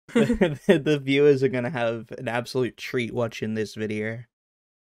the viewers are gonna have an absolute treat watching this video.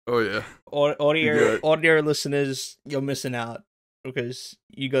 Oh yeah. Audio listeners, you're missing out because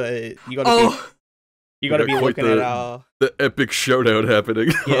you gotta be looking at our the epic showdown happening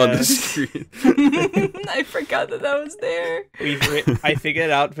on the screen. I forgot that was there. I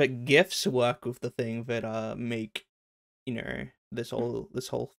figured out that GIFs work with the thing that make this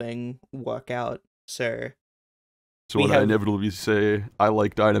whole thing work out. So when I inevitably say I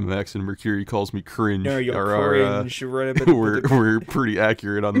like Dynamax and Murkiri calls me cringe, no, you're cringe. We're pretty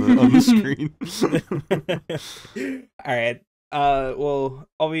accurate on the screen. All right. Well,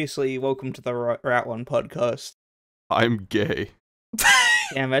 obviously, welcome to the Route 1 podcast. I'm gay.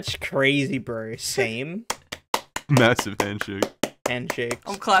 Damn, that's crazy, bro. Same. Massive handshake. Handshakes.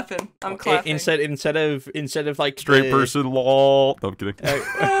 I'm clapping. Instead of like straight person, lol. No, I'm kidding.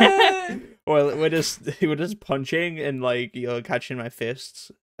 Well, we're just punching and like you're catching my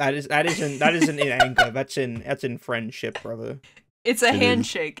fists. That isn't in anger. That's in friendship, brother. It's a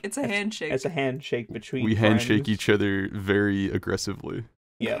handshake. It's a handshake. It's a handshake between we friends. Handshake each other very aggressively.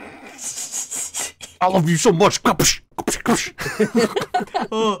 Yep. I love you so much.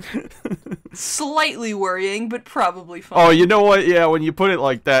 Slightly worrying, but probably fine. Oh, you know what? Yeah, when you put it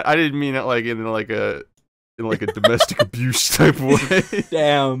like that, I didn't mean it like in a domestic abuse type way.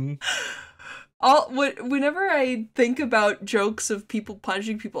 Damn. Whenever I think about jokes of people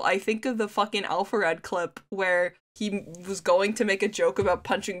punching people, I think of the fucking Alpharad clip where he was going to make a joke about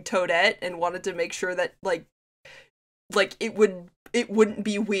punching Toadette and wanted to make sure that like it wouldn't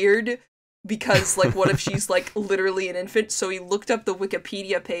be weird because like what if she's like literally an infant? So he looked up the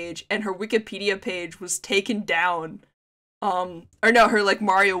Wikipedia page and her Wikipedia page was taken down. Her like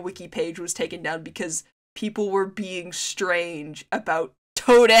Mario wiki page was taken down because people were being strange about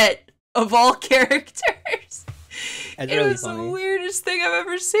Toadette. Of all characters. That's it really was funny. The weirdest thing I've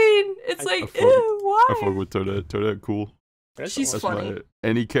ever seen. It's ew, why? I fuck with Toadette. Toadette, cool. She's funny.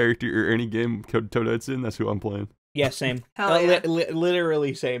 Any character or any game Toadette's in, that's who I'm playing. Yeah, same. Hell yeah.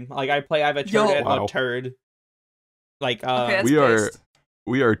 Literally same. Like I play either Toadette or Turd. Like okay,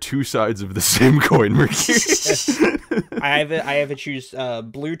 we are two sides of the same coin, Murkiri. I either choose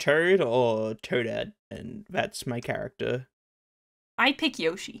Blue Turd or Toadette, and that's my character. I pick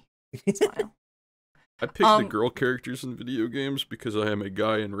Yoshi. Smile. I pick the girl characters in video games because I am a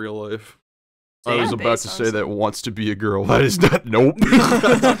guy in real life. I was about to say that wants to be a girl. That is not. Nope.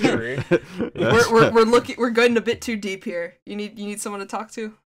 That's not true. We're going a bit too deep here. You need someone to talk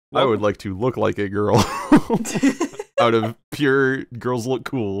to. I would like to look like a girl. Out of pure girls look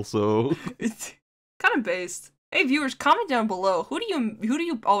cool. So it's kind of based. Hey viewers, comment down below. Who do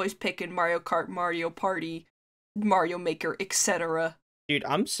you always pick in Mario Kart, Mario Party, Mario Maker, etc. Dude,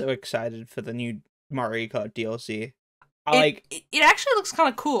 I'm so excited for the new Mario Kart DLC. It actually looks kind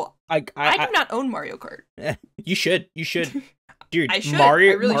of cool. I do not own Mario Kart. You should. Dude, I should.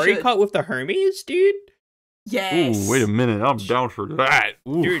 Mario should. Kart with the Hermes, dude? Yes. Ooh, wait a minute. I'm down for that.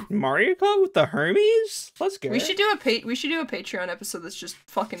 Ooh. Dude, Mario Kart with the Hermes? Let's go. We should do a Patreon episode that's just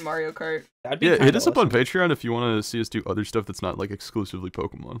fucking Mario Kart. Hit us up on Patreon if you want to see us do other stuff that's not like exclusively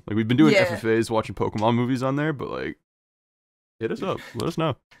Pokemon. Like we've been doing FFAs, watching Pokemon movies on there, but like hit us up. Let us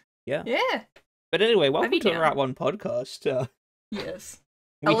know. Yeah. Yeah. But anyway, welcome to the Route 1 podcast. Yes.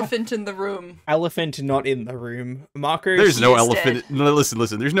 Elephant in the room. Elephant not in the room. Marco. There's no elephant. No, listen.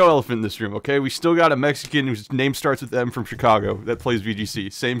 There's no elephant in this room, okay? We still got a Mexican whose name starts with M from Chicago that plays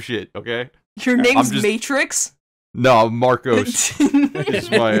VGC. Same shit, okay? Your name's Matrix? No, Marcos. It's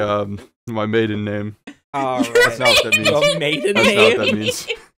my maiden name. All right. That's not what that means. Your maiden That's name? not what that means.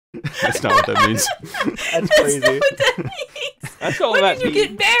 That's not what that means. That's crazy. That's not what that means. That's all when that did you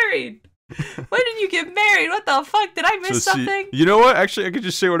get married? When did you get married? What the fuck? Did I miss something? You know what? Actually, I could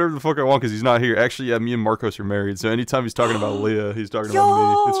just say whatever the fuck I want because he's not here. Actually, yeah, me and Marcos are married. So anytime he's talking about Leah, he's talking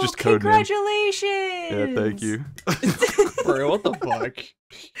about me. It's just code name. Congratulations! Yeah, thank you. Bro, what the fuck?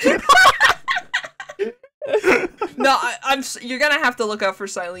 No, you're gonna have to look out for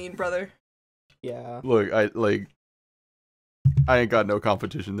Silene, brother. Yeah. Look, I ain't got no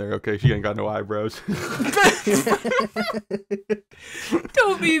competition there, okay? She ain't got no eyebrows.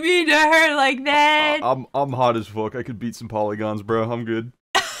 Don't be mean to her like that. I'm hot as fuck. I could beat some polygons, bro. I'm good.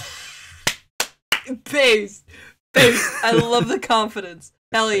 Base. I love the confidence.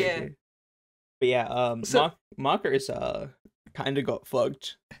 Hell yeah. But yeah, Marker is kind of got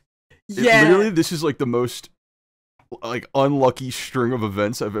fucked. Yeah. Literally, this is like the most like unlucky string of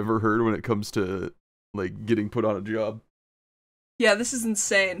events I've ever heard when it comes to like getting put on a job. Yeah, this is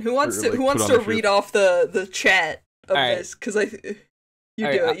insane. Who wants to read off the chat of this? Because you do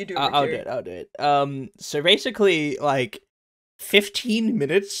it. I'll do it. So basically, like, 15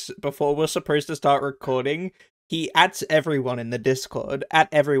 minutes before we're supposed to start recording, he adds everyone in the Discord. At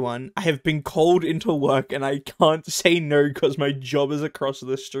everyone. I have been called into work and I can't say no because my job is across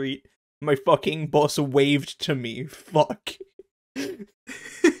the street. My fucking boss waved to me. Fuck.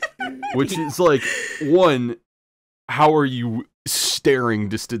 Which is like, one, how are you staring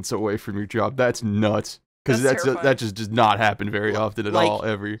distance away from your job? That's nuts. Because that just does not happen very often at all,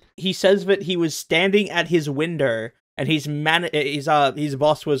 ever. He says that he was standing at his window, and his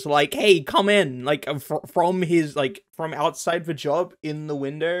boss was like, "Hey, come in!" Like from outside the job in the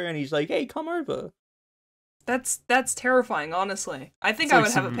window, and he's like, "Hey, come over." That's terrifying. Honestly, I think I would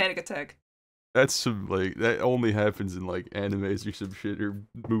have a panic attack. That's some that only happens in like animes or some shit or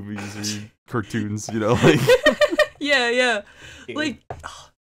movies or cartoons, you know, like. Yeah. Like,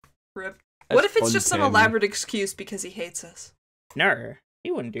 rip. What if it's just some elaborate excuse because he hates us? No,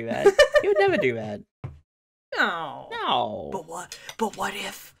 he wouldn't do that. He would never do that. No. But what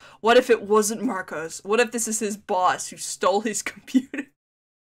if? What if it wasn't Marcos? What if this is his boss who stole his computer?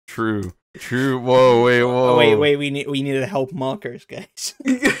 True. Whoa, wait. Oh, wait. We need to help Marcos, guys.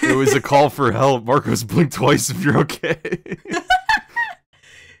 It was a call for help. Marcos, blink twice if you're okay.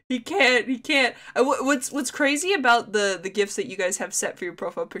 He can't. What's crazy about the gifs that you guys have set for your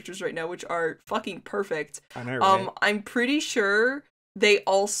profile pictures right now, which are fucking perfect. I know, right? I'm pretty sure they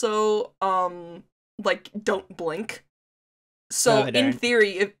also don't blink. So in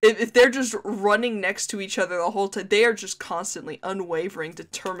theory, if they're just running next to each other the whole time, they are just constantly unwavering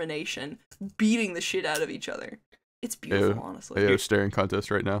determination, beating the shit out of each other. It's beautiful, honestly. Hey, staring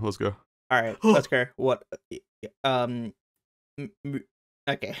contest right now. Let's go. All right, let's go. What?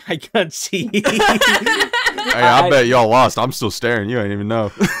 Okay, I can't see. Hey, I bet y'all lost. I'm still staring. You ain't even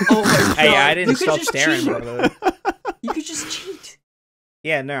know. Oh my God. Hey, I didn't stop staring, brother. You could just cheat.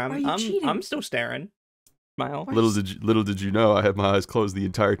 Yeah, no, I'm still staring. Smile. Little did you know, I had my eyes closed the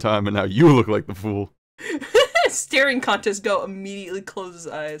entire time, and now you look like the fool. Staring contest go immediately closes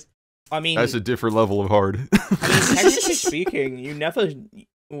eyes. I mean, that's a different level of hard. Technically speaking, you never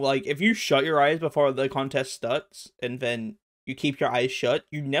if you shut your eyes before the contest starts, and then you keep your eyes shut,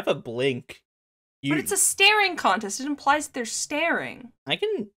 you never blink. But it's a staring contest. It implies that they're staring.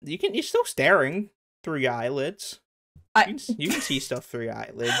 You're still staring through your eyelids. You can see stuff through your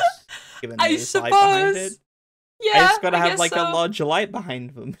eyelids. Given I there's light behind it. Yeah, I just gotta have a large light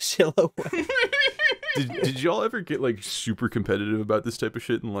behind them. Silhouette. Did y'all ever get super competitive about this type of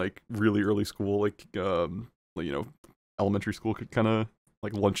shit in really early school, elementary school kind of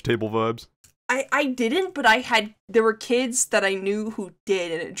lunch table vibes? I didn't, but there were kids that I knew who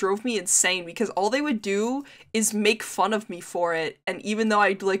did, and it drove me insane because all they would do is make fun of me for it, and even though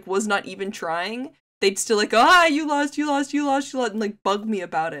I was not even trying, they'd still you lost, and bug me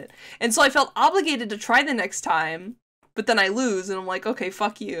about it. And so I felt obligated to try the next time, but then I lose, and I'm like, okay,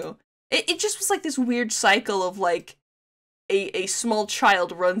 fuck you. It just was this weird cycle of a small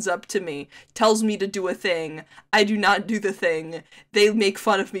child runs up to me, tells me to do a thing, I do not do the thing, they make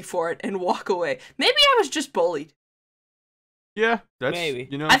fun of me for it, and walk away. Maybe I was just bullied. Yeah, that's, maybe.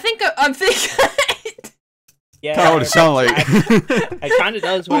 I think I'm thinking... Yeah, kind of what it sounds like. It kind of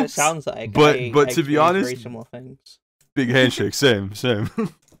does what it sounds like. But to be honest, very similar things. Big handshake, same.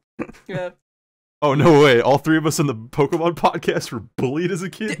 Yeah. Oh, no way. All three of us on the Pokemon podcast were bullied as a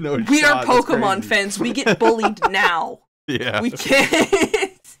kid? No, we are Pokemon fans. We get bullied now. Yeah. We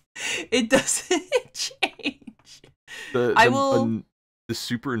can't. It doesn't change. The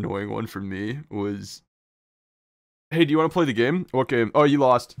super annoying one for me was, hey, do you want to play the game? What game? Oh, you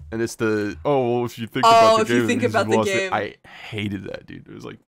lost. And it's if you think about the game. I hated that, dude. It was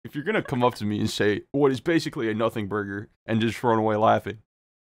if you're going to come up to me and say what is basically a nothing burger and just run away laughing,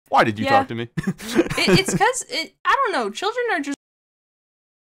 why did you talk to me? It's because, I don't know, children are just,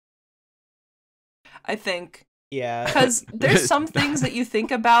 I think. Yeah. Because there's some things that you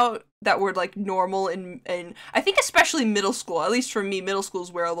think about that were normal and I think especially middle school, at least for me, middle school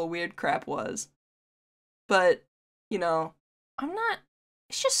is where all the weird crap was. But, I'm not,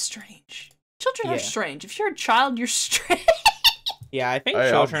 it's just strange. Children are strange. If you're a child, you're strange. Yeah, I think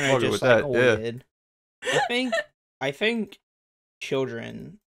children are just weird. I think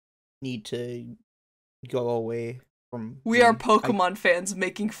children need to go away from... We are Pokemon fans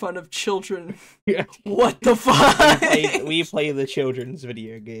making fun of children. Yeah. What the fuck? We play the children's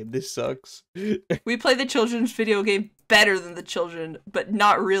video game. This sucks. We play the children's video game better than the children, but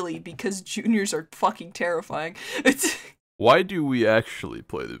not really, because juniors are fucking terrifying. Why do we actually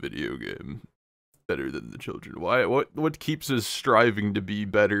play the video game better than the children? Why? What keeps us striving to be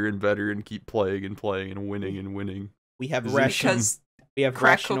better and better and keep playing and playing and winning and winning? We have because we have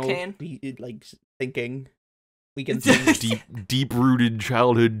crack rational cocaine. Thinking. We can think deep-rooted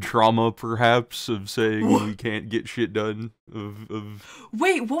childhood trauma, perhaps, of saying we can't get shit done.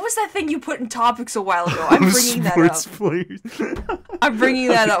 Wait, what was that thing you put in topics a while ago? I'm bringing that up. I'm bringing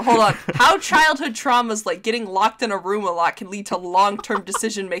that up. Hold on. How childhood traumas, like getting locked in a room a lot, can lead to long-term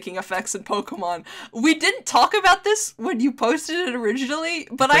decision-making effects in Pokemon. We didn't talk about this when you posted it originally,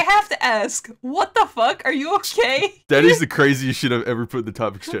 but I have to ask, what the fuck? Are you okay? That is the craziest shit I've ever put in the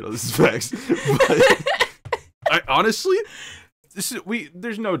topics channel. This is facts. But honestly,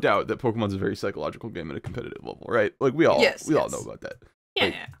 there's no doubt that Pokemon's a very psychological game at a competitive level, right? Like we all know about that. Yeah.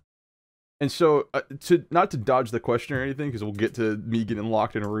 Like, and so not to dodge the question or anything, because we'll get to me getting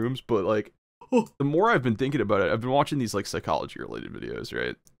locked in rooms, but like the more I've been thinking about it, I've been watching these like psychology related videos,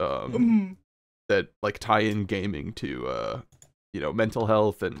 right? That like tie in gaming to you know, mental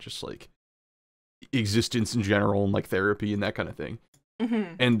health and just like existence in general and like therapy and that kind of thing.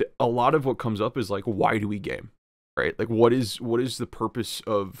 And a lot of what comes up is like, why do we game? Right? Like what is the purpose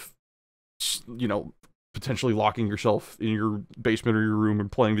of, you know, potentially locking yourself in your basement or your room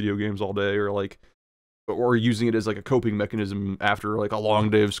and playing video games all day, or like, or using it as like a coping mechanism after like a long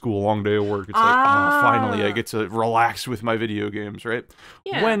day of school, a long day of work. It's like, oh, finally I get to relax with my video games, right?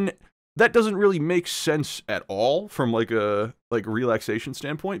 Yeah. When that doesn't really make sense at all from like a relaxation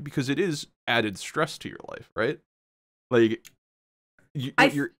standpoint, because it is added stress to your life, right? Like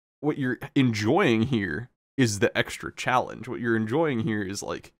what you're enjoying here is the extra challenge. What you're enjoying here is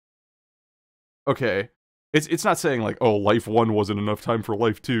like, okay, it's not saying like, oh, life 1 wasn't enough time for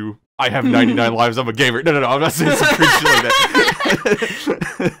life 2. I have 99 lives. I'm a gamer. No. I'm not saying some crazy shit like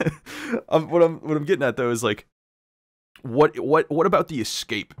that. What I'm getting at though is like, what about the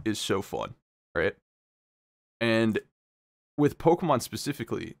escape is so fun, right? And with Pokemon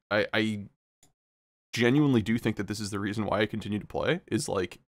specifically, I genuinely do think that this is the reason why I continue to play, is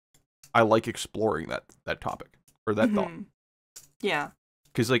like I like exploring that topic or that thought. Yeah.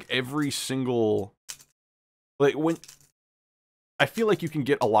 Because like every single, like when I feel like you can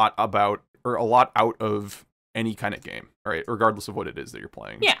get a lot out of any kind of game, right? Regardless of what it is that you're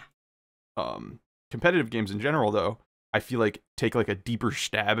playing. Yeah. Competitive games in general, though, I feel like take like a deeper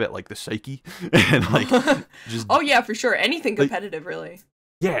stab at like the psyche and like just. Oh yeah, for sure. Anything competitive, like, really.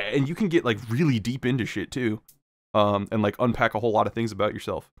 Yeah, and you can get like really deep into shit too, and like unpack a whole lot of things about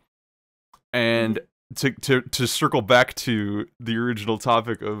yourself. And to circle back to the original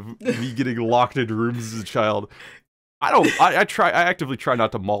topic of me getting locked in rooms as a child, I actively try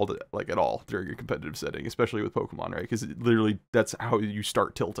not to maul it like at all during a competitive setting, especially with Pokemon, right? Because literally that's how you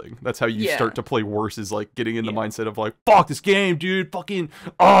start tilting. That's how you start to play worse, is like getting in the mindset of like, fuck this game, dude, fucking,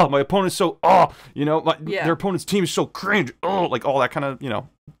 oh, my opponent's so, oh, you know, their opponent's team is so cringe, oh, like all that kind of, you know,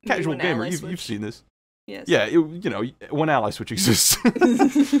 casual gamer. You've seen this. Yes. Yeah, you know, when ally switch exists.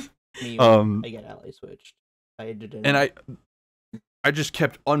 I get ally switched. I didn't. And I just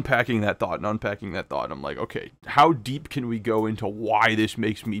kept unpacking that thought. And I'm like, okay, how deep can we go into why this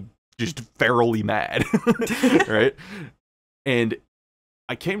makes me just ferally mad? Right? And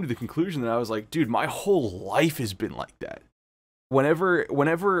I came to the conclusion that I was like, dude, my whole life has been like that.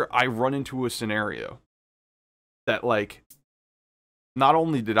 Whenever I run into a scenario that, like, not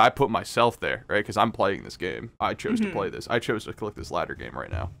only did I put myself there, right? Because I'm playing this game. I chose to play this. I chose to click this ladder game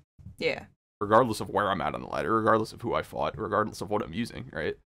right now. Yeah. Regardless of where I'm at on the ladder, regardless of who I fought, regardless of what I'm using,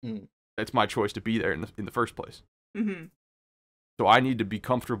 right? It's my choice to be there in the first place. So I need to be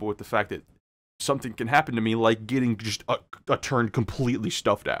comfortable with the fact that something can happen to me, like getting just a turn completely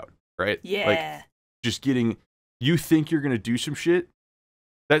stuffed out, right? Yeah. Like just getting, you think you're gonna do some shit.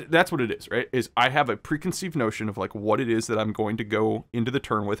 That's what it is, right? Is I have a preconceived notion of like what it is that I'm going to go into the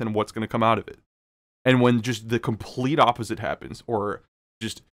turn with and what's going to come out of it. And when just the complete opposite happens, or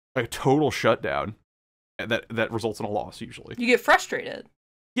just a total shutdown, that results in a loss usually. You get frustrated.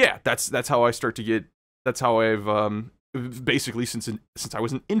 Yeah, that's how I start to get. That's how I've basically since I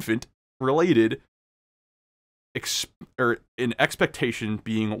was an infant related an expectation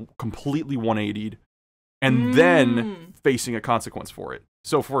being completely 180'd and then facing a consequence for it.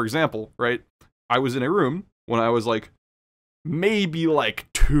 So, for example, right, I was in a room when I was like, maybe like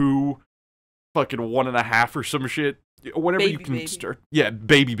 2, fucking 1.5 or some shit. Whenever you can start,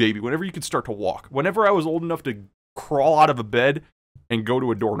 baby. Whenever you can start to walk. Whenever I was old enough to crawl out of a bed and go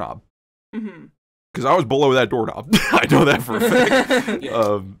to a doorknob, because I was below that doorknob. I know that for a fact.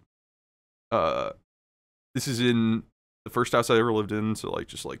 This is in the first house I ever lived in, so like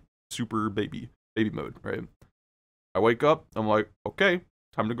just like super baby mode, right? I wake up, I'm like, okay,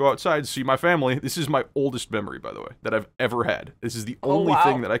 time to go outside, see my family. This is my oldest memory, by the way, that I've ever had. This is the only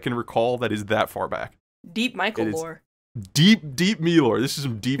thing that I can recall that is that far back. Deep Michael lore. Deep me lore. This is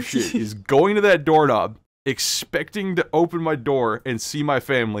some deep shit. Is going to that doorknob expecting to open my door and see my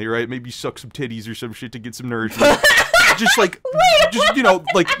family, right? Maybe suck some titties or some shit to get some nourishment. just you know,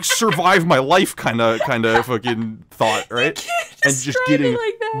 like survive my life kind of fucking thought, right? And just getting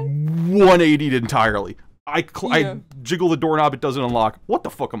like 180'd entirely. I jiggle the doorknob, it doesn't unlock. What the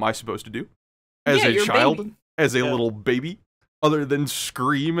fuck am I supposed to do as a child, baby. As a little baby, other than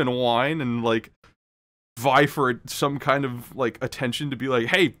scream and whine and like vie for some kind of like attention to be like,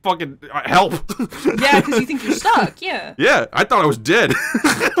 hey, fucking help. Yeah, because you think you're stuck. Yeah. Yeah, I thought I was dead.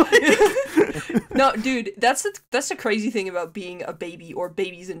 No, dude, that's the crazy thing about being a baby or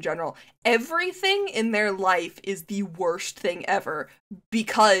babies in general. Everything in their life is the worst thing ever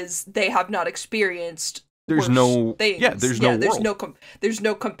because they have not experienced there's no things. Yeah, there's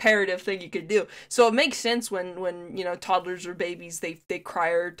no comparative thing you could do. So it makes sense when you know, toddlers or babies, they cry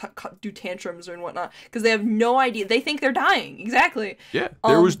or do tantrums and whatnot because they have no idea. They think they're dying. Exactly. Yeah,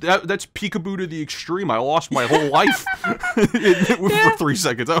 that's peekaboo to the extreme. I lost my whole life for 3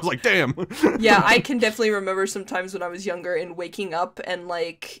 seconds. I was like, damn. Yeah, I can definitely remember sometimes when I was younger and waking up and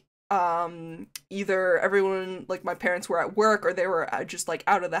like either everyone, like my parents were at work or they were just like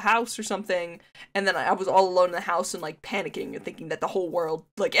out of the house or something, and then I was all alone in the house and like panicking and thinking that the whole world,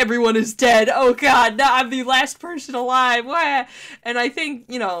 like everyone is dead. Oh god, now I'm the last person alive. Wah! And I think,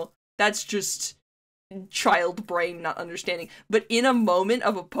 you know, that's just child brain not understanding. But in a moment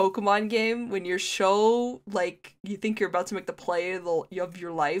of a Pokemon game, when you're so like, you think you're about to make the play of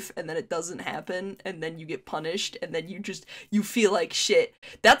your life and then it doesn't happen and then you get punished and then you feel like shit.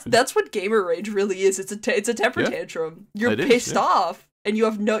 That's what gamer rage really is. It's a temper tantrum. You're pissed off and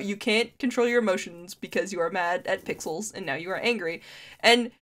you can't control your emotions because you are mad at pixels and now you are angry.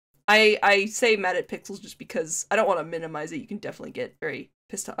 And I say mad at pixels just because I don't want to minimize it. You can definitely get very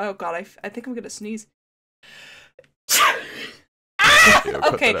pissed off. Oh god, I think I'm gonna sneeze.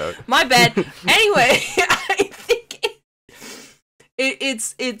 Okay, my bad. Anyway, I think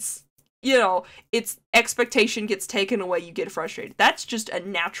it's you know, it's expectation gets taken away, you get frustrated. That's just a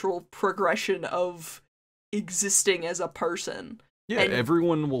natural progression of existing as a person. Yeah, and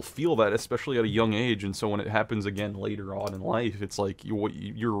everyone will feel that, especially at a young age, and so when it happens again later on in life, it's like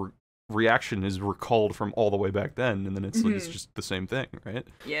your reaction is recalled from all the way back then, and then it's just the same thing, right?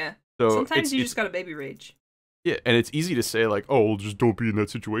 Yeah. So sometimes you just gotta baby rage. Yeah, and it's easy to say, like, oh, well, just don't be in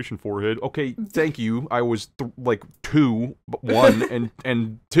that situation, forehead. Okay, thank you. I was, like, 2, 1,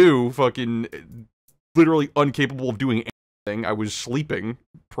 and 2, fucking literally incapable of doing anything. I was sleeping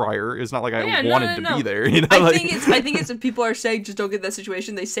prior. It's not like I wanted to be there, you know? I think it's if people are saying just don't get in that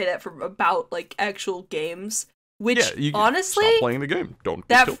situation, they say that from about, like, actual games. Which, honestly... Stop playing the game. Don't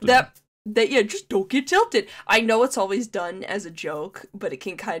get tilted. Just don't get tilted. I know it's always done as a joke, but it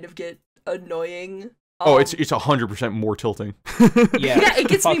can kind of get annoying. Oh, it's 100% more tilting. Yeah, it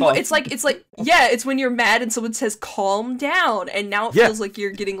gets me more. It's like it's when you're mad and someone says calm down, and now it feels like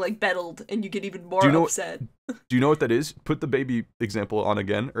you're getting like bettled, and you get even more upset. Do you know what that is? Put the baby example on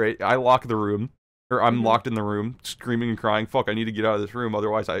again, right? I lock the room, or I'm locked in the room, screaming and crying. Fuck, I need to get out of this room,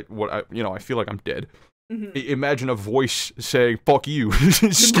 otherwise I feel like I'm dead. Imagine a voice saying "fuck you,"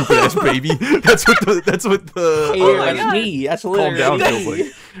 stupid ass baby. That's what the that's me. That's literally calm down feels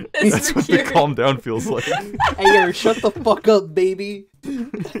like. That's what the calm down feels like. Hey, shut the fuck up, baby.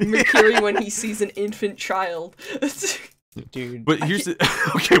 Murkiri when he sees an infant child. Dude. But here's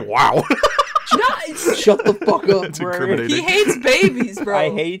okay. Wow. Shut the fuck up, bro. He hates babies, bro. I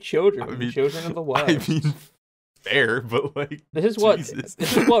hate children. I mean, children of the world. I mean, fair, but like this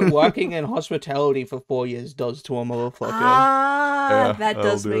is what working in hospitality for 4 years does to a motherfucker. That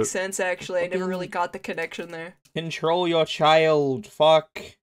does make sense. Actually, I never really got the connection there. Control your child, fuck,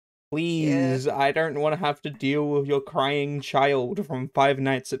 please. Yeah. I don't want to have to deal with your crying child from Five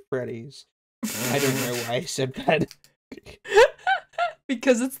Nights at Freddy's. I don't know why I said that.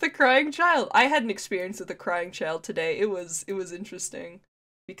 Because it's the crying child. I had an experience with the crying child today. It was interesting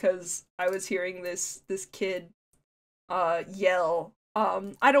because I was hearing this kid yell,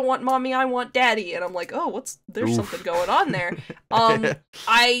 I don't want mommy, I want daddy, and I'm like, oh, there's something going on there.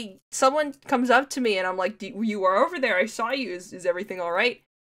 Someone comes up to me and I'm like, you were over there, I saw you, is everything all right?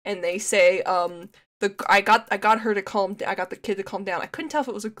 And they say, I got the kid to calm down. I couldn't tell if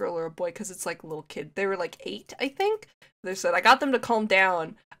it was a girl or a boy because it's like a little kid. They were like 8, I think. They said, I got them to calm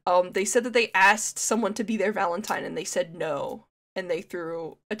down. They said that they asked someone to be their Valentine and they said no. And they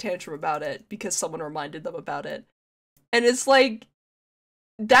threw a tantrum about it because someone reminded them about it. And it's like,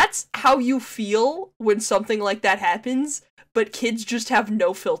 that's how you feel when something like that happens, but kids just have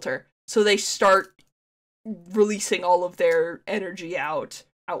no filter. So they start releasing all of their energy outwards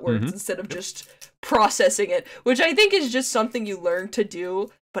instead of just processing it, which I think is just something you learn to do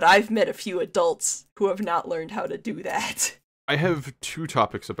but I've met a few adults who have not learned how to do that. I have 2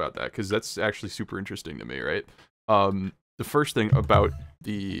 topics about that, because that's actually super interesting to me, right? The first thing about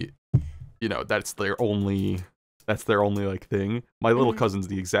the, you know, that's their only like thing. My little cousin's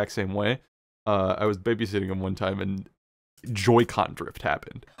the exact same way. I was babysitting him one time, and Joy-Con drift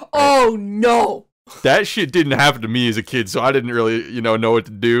happened. Right? Oh no! That shit didn't happen to me as a kid, so I didn't really, you know what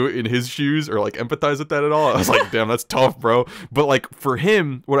to do in his shoes or like empathize with that at all. I was like, damn, that's tough, bro. But like for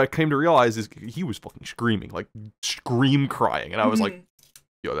him, what I came to realize is he was fucking screaming, like scream crying, and I was like,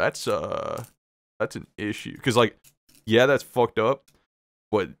 yo, that's an issue, because like, yeah, that's fucked up,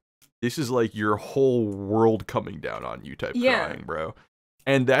 but this is like your whole world coming down on you type crying, bro.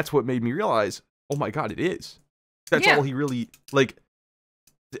 And that's what made me realize, oh my god, it is. That's all he really, like,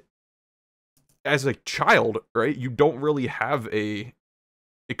 as a child, right, you don't really have a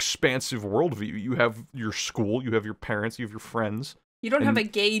expansive worldview. You have your school, you have your parents, you have your friends. You don't have a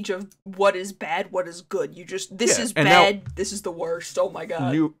gauge of what is bad, what is good. You just, this is bad, this is the worst. Oh my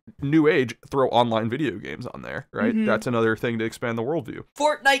god. New age, throw online video games on there, right? That's another thing to expand the worldview.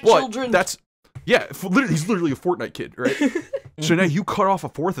 Fortnite children. That's, he's literally a Fortnite kid, right? So now you cut off a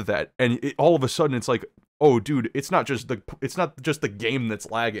fourth of that, and all of a sudden it's like, oh, dude, it's not just the game that's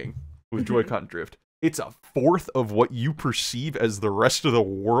lagging with Joy-Con drift. It's a fourth of what you perceive as the rest of the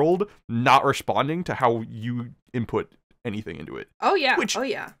world not responding to how you input anything into it. Oh yeah.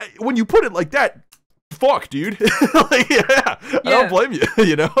 When you put it like that, fuck, dude. Like, I don't blame you.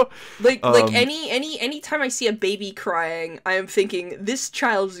 You know, like any time I see a baby crying, I am thinking this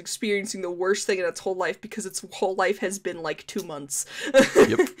child is experiencing the worst thing in its whole life because its whole life has been like 2 months.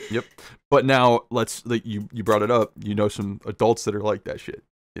 Yep. But now you brought it up. You know, some adults that are like that shit.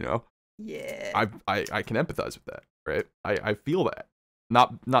 You know. Yeah. I can empathize with that, right? I feel that.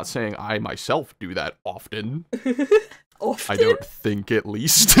 Not saying I myself do that often. Often? I don't think, at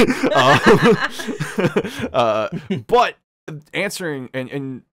least. But answering,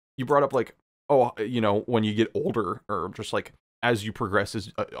 and you brought up like, oh, you know, when you get older, or just like as you progress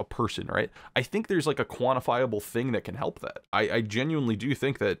as a person, right? I think there's like a quantifiable thing that can help that. I genuinely do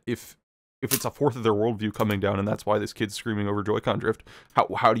think that if it's a fourth of their worldview coming down, and that's why this kid's screaming over Joy-Con drift,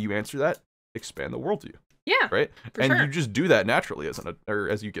 how do you answer that? Expand the worldview. Yeah, right. And you just do that naturally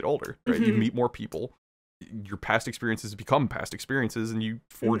as you get older, right? You meet more people, your past experiences become past experiences, and you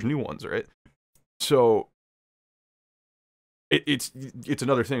forge new ones, right? So it's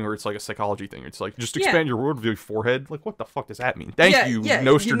another thing where it's like a psychology thing. It's like, just expand your worldview, forehead. Like, what the fuck does that mean? Thank you,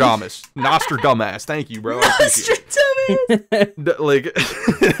 Nostradamus. Nostradamus. Thank you, bro. Nostradamus. Like,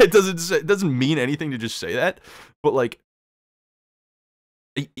 it doesn't mean anything to just say that, but like,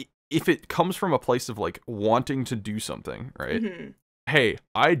 if it comes from a place of like wanting to do something, right? Hey,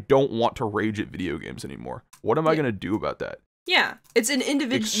 I don't want to rage at video games anymore. What am I gonna do about that? Yeah, it's an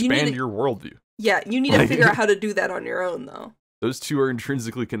individual. Expand your worldview. Yeah, you need to figure out how to do that on your own, though. Those two are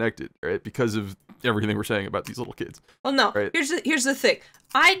intrinsically connected, right? Because of everything we're saying about these little kids. Well, no. Right? Here's the thing.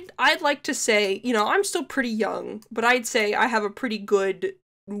 I'd like to say, you know, I'm still pretty young, but I'd say I have a pretty good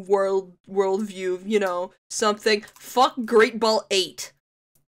worldview. You know, something. Fuck Great Ball 8.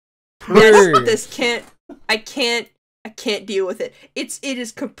 I can't deal with it. It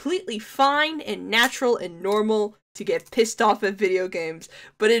is completely fine and natural and normal to get pissed off at video games,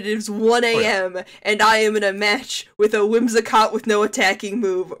 but it is 1 a.m. and I am in a match with a Whimsicott with no attacking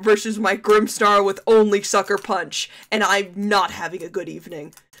move versus my Grimstar with only Sucker Punch, and I'm not having a good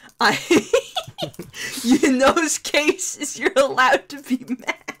evening. In those cases, you're allowed to be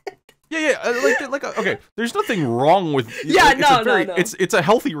mad. Okay, there's nothing wrong with it's a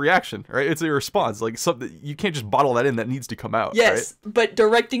healthy reaction, right? It's a response, like something you can't just bottle that in, that needs to come out. Yes, right? But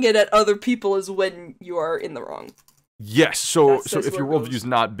directing it at other people is when you are in the wrong. Yes, so if your worldview is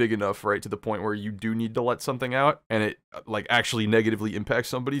not big enough, right, to the point where you do need to let something out, and it like actually negatively impacts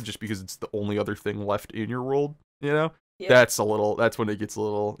somebody just because it's the only other thing left in your world, you know? Yeah. That's when it gets a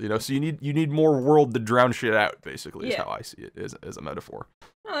little, you know, so you need more world to drown shit out, basically, is how I see it, as a metaphor.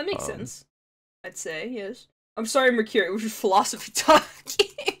 Oh, that makes sense. I'd say, yes. I'm sorry, Murkiri, it was just philosophy talking.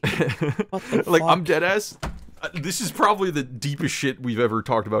 Like, I'm deadass. This is probably the deepest shit we've ever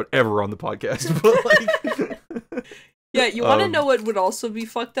talked about ever on the podcast, but like... Yeah, you want to know what would also be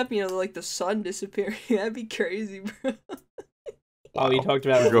fucked up? You know, like the sun disappearing. That'd be crazy, bro. Wow. Oh, we talked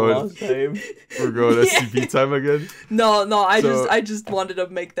about it last time. We're going SCP time again? No, I just wanted to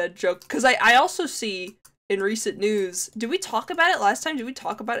make that joke. Because I also see in recent news, did we talk about it last time? Did we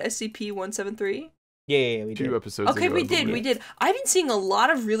talk about SCP-173? Yeah, we did. 2 episodes okay, ago. we did. I've been seeing a lot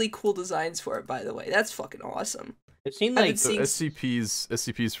of really cool designs for it, by the way. That's fucking awesome. It seemed like...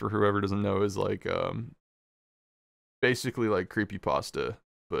 SCPs, for whoever doesn't know, is like, basically like creepypasta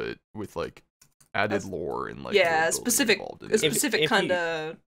but with like added lore and like specific kind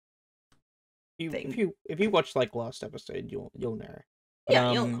of. If you watch like last episode, you'll know. But,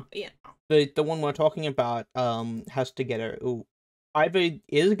 yeah, you'll know. Yeah. The one we're talking about has to get either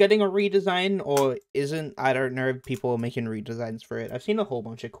is getting a redesign or isn't. I don't know if people are making redesigns for it. I've seen a whole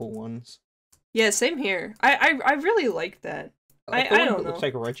bunch of cool ones. Yeah, same here. I really like that. I don't know. Looks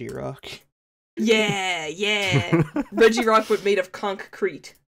like Reggie Rock. Yeah. Reggie Rock, but made of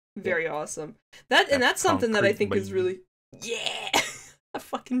concrete. Very awesome. That's something that I think is really a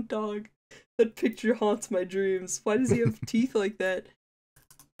fucking dog. That picture haunts my dreams. Why does he have teeth like that?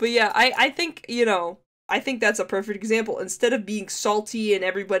 But yeah, I think, I think that's a perfect example. Instead of being salty and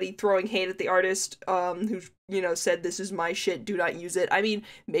everybody throwing hate at the artist, who, said this is my shit, do not use it. I mean,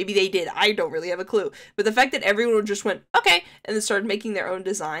 maybe they did. I don't really have a clue. But the fact that everyone just went, okay, and then started making their own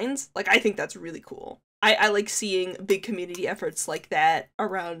designs, like, I think that's really cool. I like seeing big community efforts like that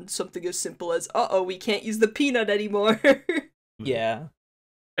around something as simple as, we can't use the peanut anymore. Yeah.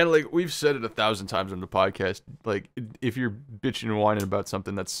 And, like, we've said it 1,000 times on the podcast, like, if you're bitching and whining about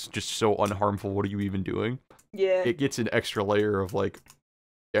something that's just so unharmful, what are you even doing? Yeah. It gets an extra layer of, like,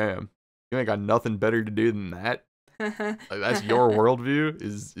 damn, you ain't got nothing better to do than that? Like, that's your worldview?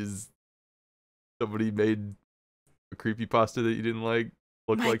 Is somebody made a creepypasta that you didn't like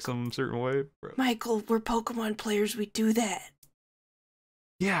look like some certain way? Bro. Michael, we're Pokemon players, we do that.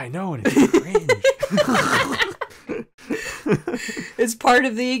 Yeah, I know, and it's cringe. It's part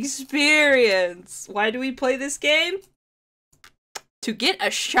of the experience. Why do we play this game? To get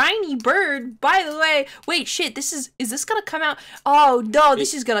a shiny bird. By the way, wait, shit, is this gonna come out? Oh, no,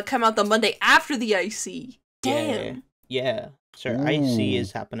 this is gonna come out the Monday after the IC. Damn. Yeah. So IC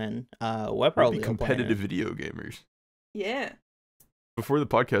is happening. We're probably competitive video gamers. Yeah. Before the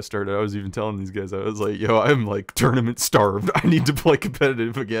podcast started, I was even telling these guys, I was like, yo, I'm like tournament starved. I need to play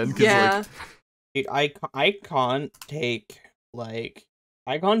competitive again. Yeah. Dude, I can't take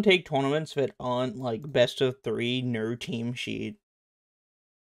tournaments that aren't like best of 3, no team sheet,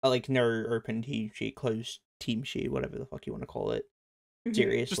 like no open team sheet, closed team sheet, whatever the fuck you want to call it.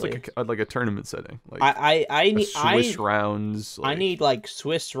 Seriously, just like a tournament setting. Like I need Swiss rounds. I need like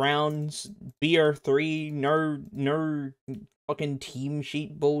Swiss rounds, BR3, no fucking team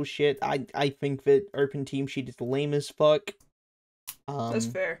sheet bullshit. I think that open team sheet is lame as fuck. That's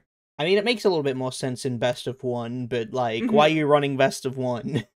fair. I mean, it makes a little bit more sense in best of 1, but like, why are you running best of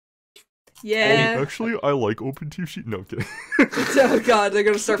 1? Yeah. Actually, I like open team sheet. No, I'm kidding. Oh god, they're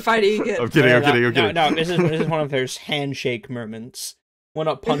gonna start fighting again. I'm kidding. No, this is one of those handshake moments. We're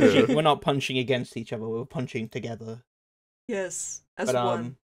not punching. We're not punching against each other. We're punching together. Yes, as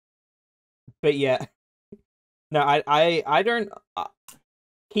one. But yeah, no, I don't.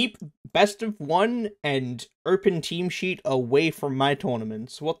 Keep best of 1 and open team sheet away from my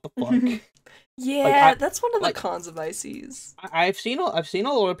tournaments. What the fuck? Yeah, that's one of the cons of ICs. I've seen a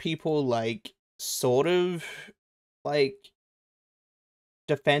lot of people like sort of like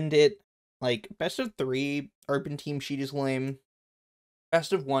defend it. Like best of 3 open team sheet is lame.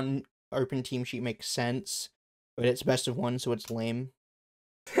 Best of 1 open team sheet makes sense, but it's best of 1, so it's lame.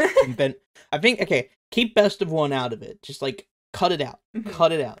 Then I think keep best of 1 out of it. Just like. Cut it out.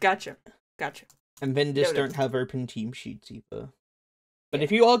 Cut it out. Gotcha. And then just don't have open team sheets either. But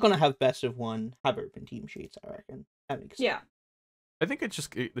if you are gonna have best of 1, have open team sheets, I reckon. That makes sense. Yeah. I think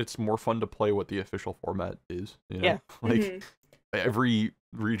it's more fun to play what the official format is. You know? Yeah. Like every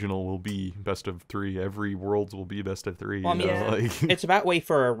regional will be best of 3. Every worlds will be best of 3. Well, I mean, like... it's that way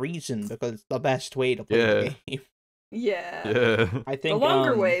for a reason because it's the best way to play the game. Yeah. I think the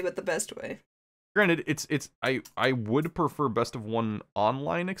longer way, but the best way. Granted, I would prefer best of 1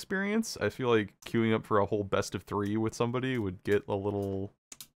 online experience. I feel like queuing up for a whole best of 3 with somebody would get a little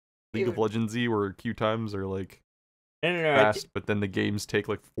League of Legends-y where queue times are like fast, but then the games take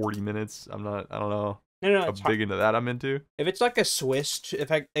like 40 minutes. I don't know. No, how big into that I'm into. If it's like a Swiss,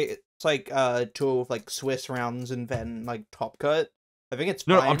 it's like 2 of like Swiss rounds and then like top cut. I think it's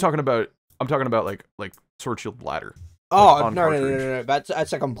fine. No, I'm talking about like Sword Shield Ladder. Oh no!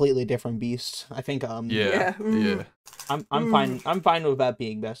 That's a completely different beast. I think yeah. I'm fine with that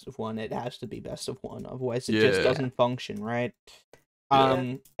being best of 1. It has to be best of 1, otherwise it just doesn't function, right?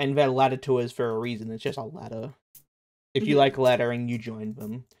 And then ladder tours for a reason. It's just a ladder. If you like laddering, you join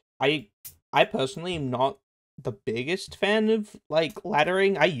them. I personally am not the biggest fan of like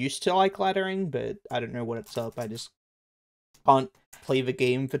laddering. I used to like laddering, but I don't know what it's up. I just can't play the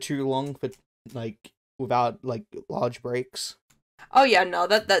game for too long for like. Without like large breaks. Oh yeah, no,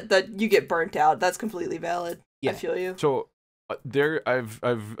 that you get burnt out. That's completely valid. Yeah. I feel you. So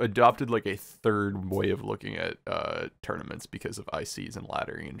I've adopted like a third way of looking at tournaments because of ICs and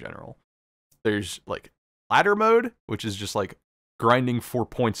laddering in general. There's like ladder mode, which is just like grinding for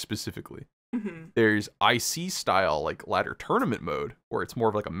points specifically. There's IC style like ladder tournament mode, where it's more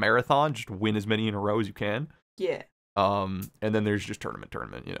of like a marathon, just win as many in a row as you can. Yeah. And then there's just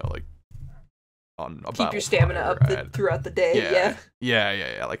tournament, you know, like on a keep your stamina up throughout the day.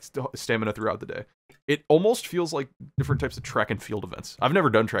 Yeah. Like stamina throughout the day. It almost feels like different types of track and field events. I've never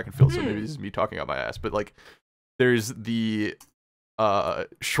done track and field, so maybe this is me talking out my ass. But like, there's the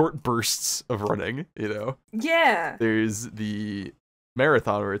short bursts of running, you know. Yeah. There's the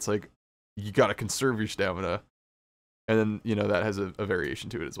marathon where it's like you gotta conserve your stamina, and then you know that has a variation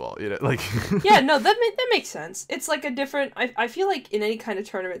to it as well. You know, like yeah, no, that makes sense. It's like a different. I feel like in any kind of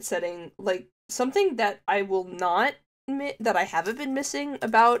tournament setting, like something that I will not admit that I haven't been missing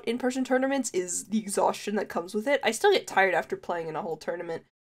about in-person tournaments is the exhaustion that comes with it. I still get tired after playing in a whole tournament,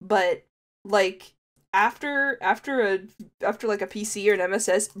 but like after like a PC or an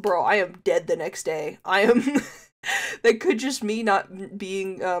MSS, bro, I am dead the next day. I am. That could just me not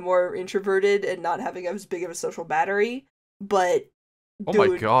being more introverted and not having as big of a social battery, but oh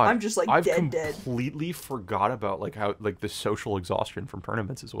my god, I'm just like I've completely forgot about like how like the social exhaustion from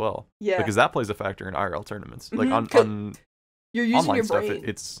tournaments as well. Yeah, because that plays a factor in IRL tournaments. Like on you're using online your stuff, brain.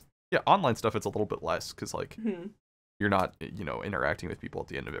 it's online stuff. It's a little bit less because like you're not interacting with people at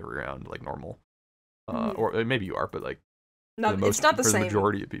the end of every round like normal, or maybe you are, but like it's not the same. The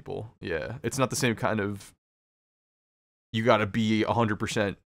majority of people, yeah, it's not the same kind of. You gotta be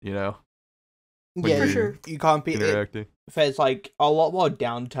 100%, you know. Yeah, for sure. You can't be interacting. There's like a lot more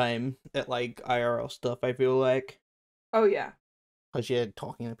downtime at like IRL stuff. I feel like. Oh yeah. Because you're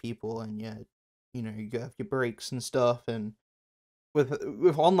talking to people and you know, you have your breaks and stuff, and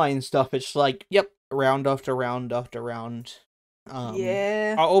with online stuff, it's like round after round after round.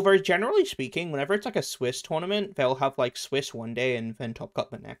 Yeah. Although generally speaking, whenever it's like a Swiss tournament, they'll have like Swiss one day and then Top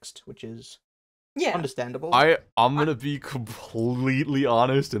Cut the next, which is. Yeah, understandable. I'm gonna be completely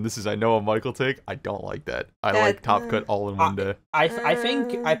honest, and this is I know a Michael take. I don't like that. I like Top Cut all in one day. I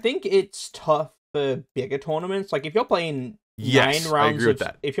think it's tough for bigger tournaments. Like if you're playing 9 rounds I agree with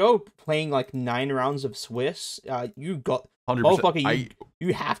that. If you're playing like 9 rounds of Swiss, you got 100%.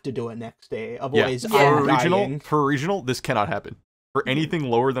 You have to do it next day. Otherwise, for regional, this cannot happen. For anything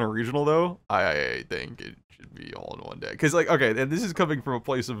lower than a regional, though, I think it should be all in one day. Because, like, okay, and this is coming from a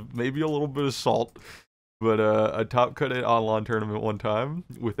place of maybe a little bit of salt, but I top cut an online tournament one time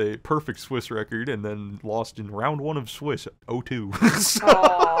with a perfect Swiss record and then lost in round 1 of Swiss 0-2.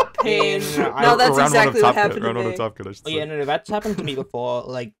 Oh, pain. No, that's exactly what happened to me. Round 1 of top cut, yeah, no, that's happened to me before.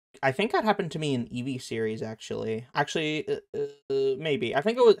 Like, I think that happened to me in EV series, actually. Maybe. I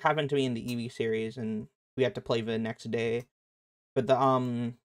think it happened to me in the EV series, and we had to play the next day. But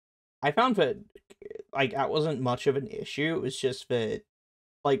I found that, like, that wasn't much of an issue. It was just that,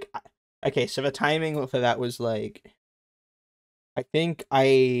 like, okay, so the timing for that was, like, I think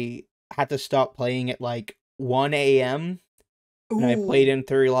I had to stop playing at, like, 1 a.m. And I played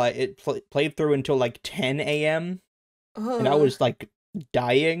played through until, like, 10 a.m. And I was, like,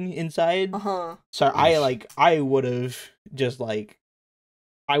 dying inside. So I would have just, like,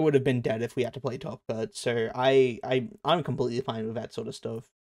 I would have been dead if we had to play Top Cut, so I'm completely fine with that sort of stuff.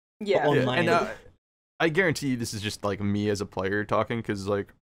 Yeah, online, and I guarantee you this is just like me as a player talking, because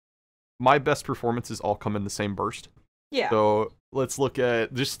like my best performances all come in the same burst. Yeah. So let's look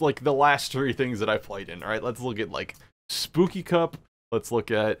at just like the last 3 things that I played in. All right, let's look at like Spooky Cup. Let's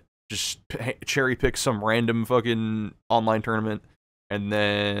look at just cherry pick some random fucking online tournament, and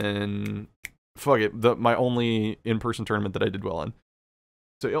then fuck it, my only in-person tournament that I did well in.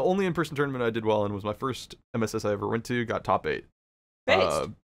 So the only in-person tournament I did well in was my first MSS I ever went to, got top 8.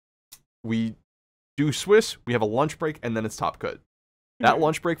 We do Swiss, we have a lunch break, and then it's Top Cut. That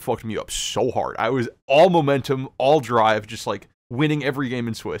lunch break fucked me up so hard. I was all momentum, all drive, just like winning every game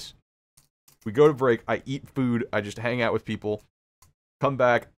in Swiss. We go to break, I eat food, I just hang out with people, come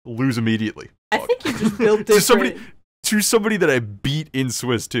back, lose immediately. I think you just built different. to somebody that I beat in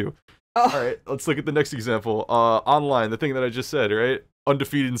Swiss too. Oh. All right, let's look at the next example. Online, the thing that I just said, right?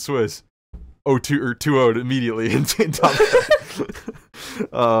 Undefeated in Swiss, 0-2 or 2-0 immediately in Top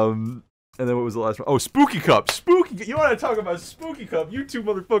Cut. And then what was the last one? Oh, Spooky Cup. You want to talk about Spooky Cup? You 2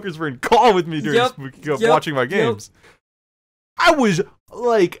 motherfuckers were in call with me during Spooky Cup watching my games. I was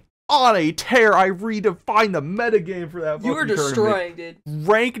like on a tear. I redefined the metagame for that. You were destroying, dude.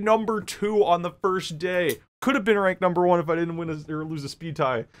 Rank number 2 on the first day. Could have been ranked number 1 if I didn't win or lose a speed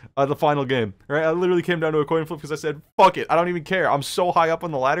tie the final game. Right? I literally came down to a coin flip because I said, fuck it. I don't even care. I'm so high up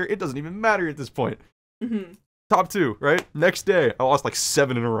on the ladder. It doesn't even matter at this point. top 2, right? Next day, I lost like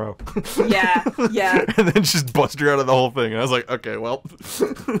 7 in a row. Yeah. And then just busted her out of the whole thing. And I was like, okay, well.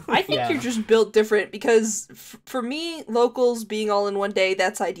 I think you're just built different because for me, locals being all in one day,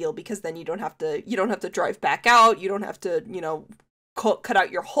 that's ideal because then you don't have to drive back out. You don't have to, cut out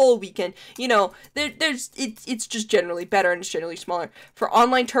your whole weekend. It's just generally better and it's generally smaller. For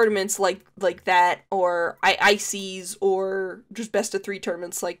online tournaments like that, or ICs, or just best of 3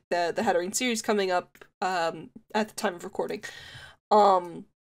 tournaments like the Headering series coming up at the time of recording,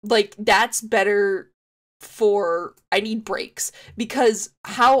 that's better for I need breaks, because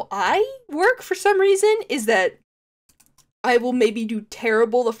how I work for some reason is that I will maybe do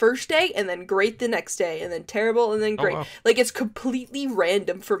terrible the first day and then great the next day and then terrible and then great. Wow. Like, it's completely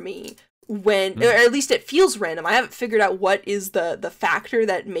random for me when, or at least it feels random. I haven't figured out what is the factor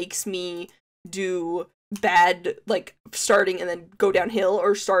that makes me do bad, like, starting and then go downhill,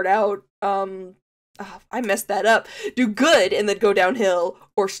 or start out, I messed that up. Do good and then go downhill,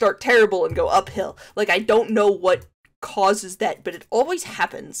 or start terrible and go uphill. Like, I don't know what causes that, but it always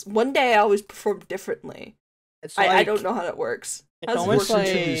happens. One day I always perform differently. I don't know how that works. It's almost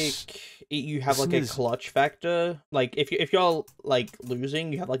like you have like a clutch factor. Like if you're like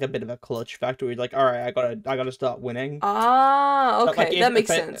losing, you have like a bit of a clutch factor where you're like, all right, I gotta start winning. Ah, okay, that makes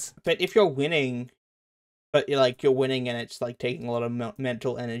sense. But if you're winning, but you're winning and it's like taking a lot of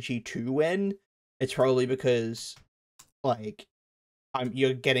mental energy to win, it's probably because like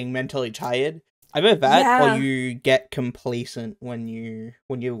you're getting mentally tired. Either that or you get complacent when you're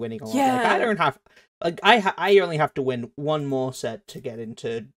winning a lot. Yeah. Like, I don't have. Like I only have to win one more set to get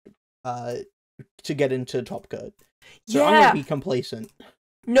into top code. So I'm gonna be complacent.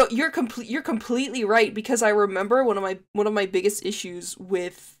 No, you're completely right, because I remember one of my biggest issues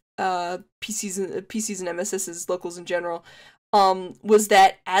with PCs and MSS's, locals in general, was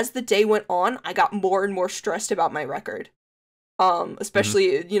that as the day went on, I got more and more stressed about my record. Especially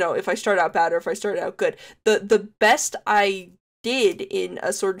if I start out bad or if I started out good. The best I did in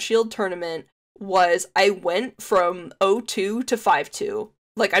a Sword and Shield tournament was I went from 0-2 to 5-2.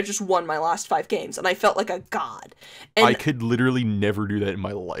 Like, I just won my last 5 games, and I felt like a god. And I could literally never do that in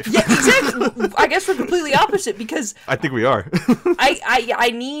my life. Yeah, exactly. I guess we're completely opposite, because I think we are.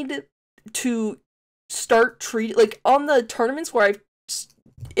 I need to start treating, like, on the tournaments where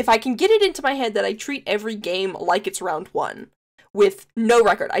if I can get it into my head that I treat every game like it's round 1, with no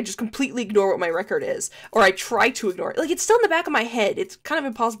record. I just completely ignore what my record is, or I try to ignore it. Like, it's still in the back of my head. It's kind of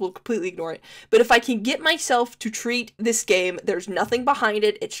impossible to completely ignore it. But if I can get myself to treat this game, there's nothing behind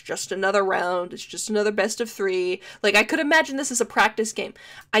it. It's just another round. It's just another best of 3. Like, I could imagine this as a practice game.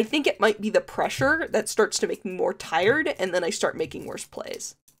 I think it might be the pressure that starts to make me more tired, and then I start making worse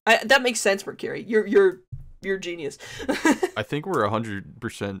plays. That makes sense, Murkiri. You're genius. I think we're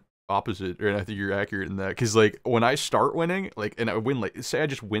 100% opposite, and I think you're accurate in that, because like when I start winning, like, and I win, like, say I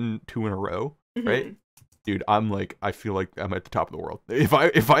just win 2 in a row, right? Dude, I feel like I'm at the top of the world.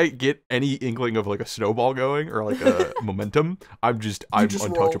 If I get any inkling of like a snowball going or like a momentum, I'm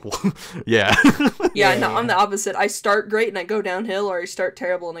untouchable. Yeah. No, I'm the opposite. I start great and I go downhill, or I start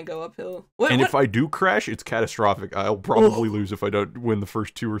terrible and I go uphill. If I do crash, it's catastrophic. I'll probably lose if I don't win the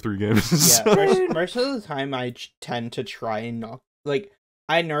first 2 or 3 games. Yeah, most of the time I tend to try and not, like,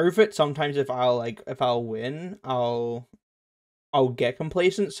 I nerve it sometimes if I'll win, I'll get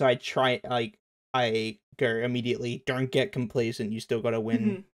complacent, so I try, like, I go immediately, don't get complacent, you still gotta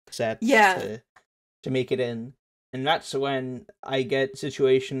win sets to make it in. And that's when I get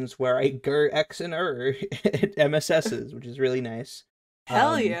situations where I go X and O at MSS's, which is really nice.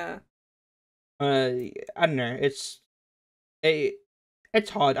 Hell yeah. I don't know, it's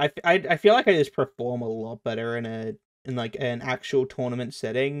hard. I feel like I just perform a lot better in like an actual tournament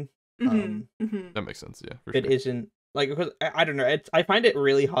setting. That makes sense, yeah. It isn't, like, because I don't know, I find it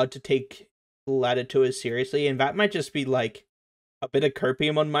really hard to take ladder tours seriously, and that might just be like a bit of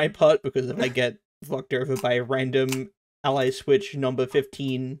copium on my part, because if I get fucked over by a random ally switch number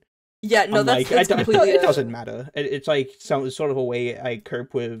 15, yeah, no, that's completely it doesn't matter. It's like some sort of a way I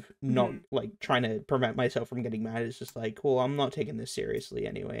cope with not like trying to prevent myself from getting mad. It's just like, well, I'm not taking this seriously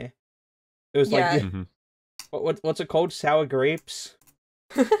anyway. It was like what's it called? Sour grapes.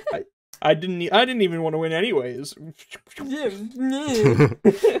 I didn't even want to win anyways.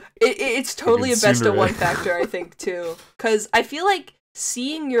 It's totally a best of 1 factor, I think, too. Because I feel like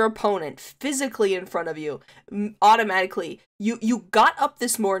seeing your opponent physically in front of you, automatically, you got up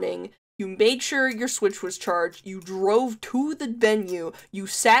this morning, you made sure your Switch was charged, you drove to the venue, you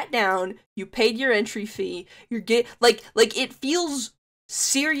sat down, you paid your entry fee, like it feels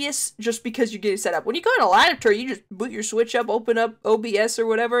serious just because you're getting set up. When you go on a ladder tour, you just boot your Switch up, open up OBS or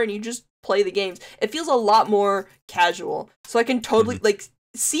whatever, and you just play the games. It feels a lot more casual. So I can totally, like,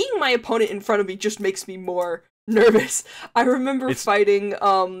 seeing my opponent in front of me just makes me more nervous. I remember fighting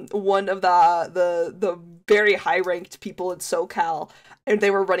one of the very high-ranked people in SoCal, and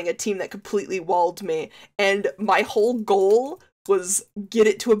they were running a team that completely walled me, and my whole goal was get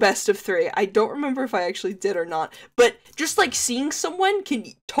it to a best of 3. I don't remember if I actually did or not, but just, like, seeing someone can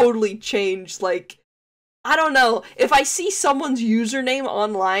totally change, like, I don't know, if I see someone's username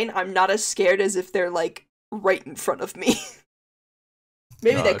online, I'm not as scared as if they're, like, right in front of me.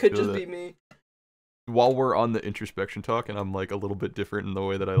 Maybe that could just be me. While we're on the introspection talk, and I'm, like, a little bit different in the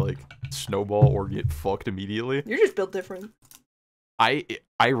way that I, like, snowball or get fucked immediately. You're just built different.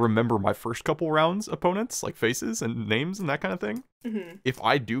 I remember my first couple rounds opponents, like faces and names and that kind of thing. If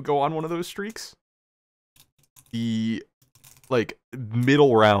I do go on one of those streaks, the, like,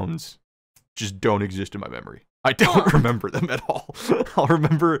 middle rounds just don't exist in my memory. I don't remember them at all. I'll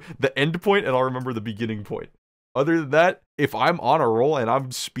remember the end point and I'll remember the beginning point. Other than that, if I'm on a roll and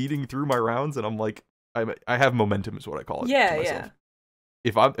I'm speeding through my rounds and I'm like, I have momentum is what I call it. Yeah, yeah.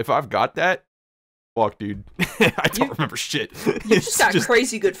 If I've got that, fuck, dude. I don't remember shit. You just got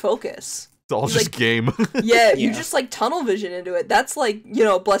crazy good focus. It's all just, like, game. Yeah, you just, like, tunnel vision into it. That's, like, you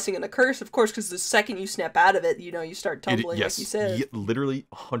know, a blessing and a curse, of course, because the second you snap out of it, you know, you start tumbling, yes, like you said. Literally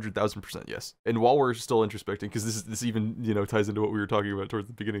 100,000% yes. And while we're still introspecting, because this even, you know, ties into what we were talking about towards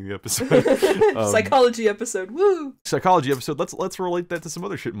the beginning of the episode. Psychology episode, woo! Psychology episode, let's relate that to some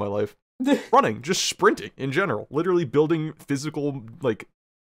other shit in my life. Running, just sprinting in general. Literally building physical, like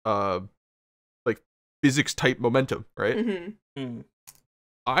physics type momentum, right?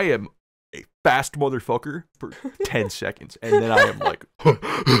 I am a fast motherfucker for 10 seconds, and then I am like,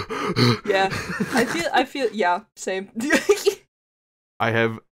 yeah, I feel, yeah, same. I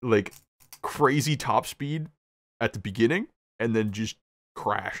have, like, crazy top speed at the beginning, and then just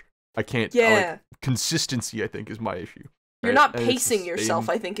crash. I can't, like, consistency, I think, is my issue. You're not pacing yourself,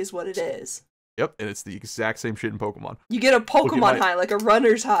 I think, is what it is. Yep, and it's the exact same shit in Pokemon. You get a Pokemon high, like a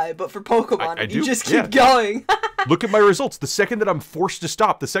runner's high, but for Pokemon, you just keep going. Look at my results. The second that I'm forced to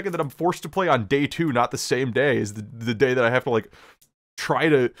stop, the second that I'm forced to play on day 2, not the same day, is the day that I have to, like, try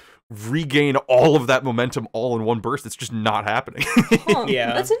to regain all of that momentum all in one burst. It's just not happening.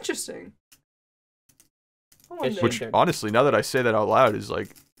 Yeah. That's interesting. Which, honestly, now that I say that out loud, is,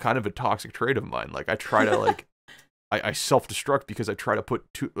 like, kind of a toxic trait of mine. Like, I try to, like... I self-destruct because I try to put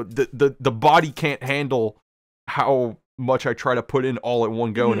the body can't handle how much I try to put in all at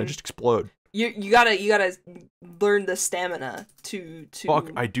one go and I just explode. You gotta learn the stamina to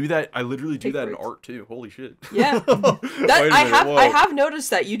Fuck, I do that. I literally do that in art too. Holy shit. Yeah. I have noticed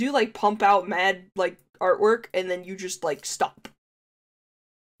that you do, like, pump out mad, like, artwork and then you just, like, stop.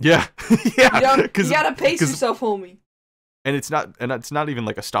 Yeah. Yeah. You gotta pace yourself, homie. And it's not even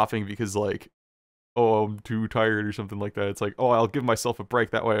like a stopping because, like, oh, I'm too tired or something like that. It's like, oh, I'll give myself a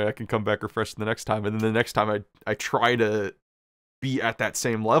break. That way I can come back refreshed the next time. And then the next time I try to be at that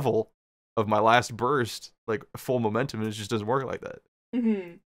same level of my last burst, like, full momentum, and it just doesn't work like that.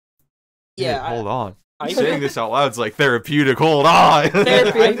 Yeah. Hold on. Saying this out loud is, like, therapeutic. Hold on. I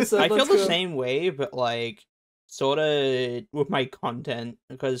feel the same way, but, like, sort of with my content,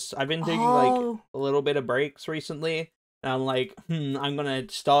 because I've been taking, like, a little bit of breaks recently. And I'm like, I'm gonna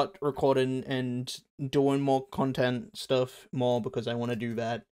start recording and doing more content stuff more because I want to do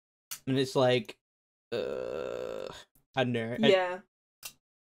that. And it's like, I don't know. Yeah.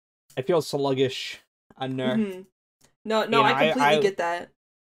 I feel sluggish. I don't know. No, I completely get that.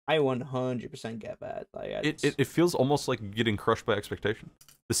 I 100% get that. Like, it feels almost like getting crushed by expectation.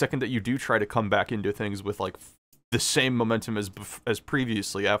 The second that you do try to come back into things with, like, the same momentum as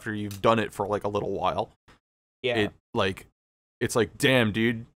previously after you've done it for, like, a little while. Yeah. It's like, damn,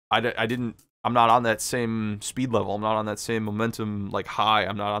 dude, I'm not on that same speed level. I'm not on that same momentum, like, high.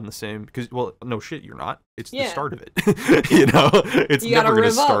 I'm not on the same, because, well, no shit, you're not. It's the start of it. You know? It's never going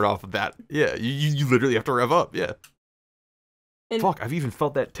to start off of that. Yeah, you literally have to rev up, yeah. And fuck, I've even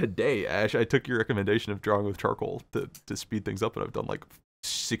felt that today, Ash. I took your recommendation of drawing with charcoal to speed things up, and I've done, like,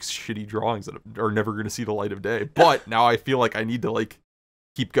 6 shitty drawings that are never going to see the light of day. But now I feel like I need to, like,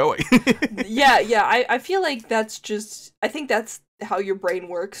 keep going. yeah, I feel like that's just, I think that's how your brain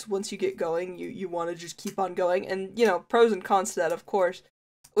works. Once you get going, you want to just keep on going, and, you know, pros and cons to that, of course.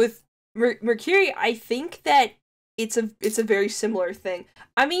 With Murkiri, I think that it's a very similar thing.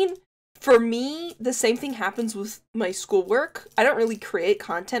 I mean, for me, the same thing happens with my schoolwork. I don't really create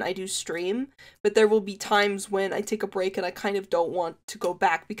content, I do stream, but there will be times when I take a break and I kind of don't want to go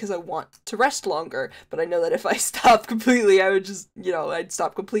back because I want to rest longer, but I know that if I stop completely, I would just, you know, I'd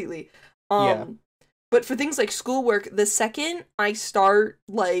stop completely. But for things like schoolwork, the second I start,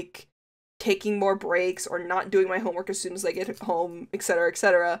 like, taking more breaks or not doing my homework as soon as I get home,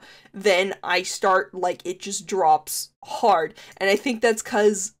 etc., then I start, like, it just drops hard. And I think that's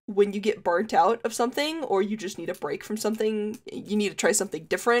because when you get burnt out of something, or you just need a break from something, you need to try something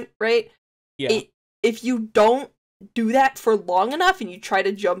different, right? Yeah. If you don't do that for long enough and you try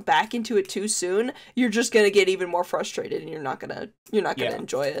to jump back into it too soon, you're just gonna get even more frustrated and you're not gonna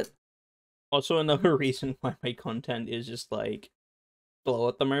enjoy it. Also, another reason why my content is just, like, slow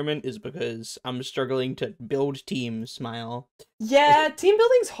at the moment is because I'm struggling to build teams, Smile. Yeah, team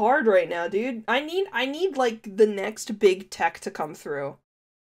building's hard right now, dude. I need like the next big tech to come through.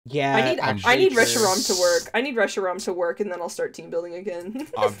 Yeah, I need Reshiram to work. I need Reshiram to work, and then I'll start team building again.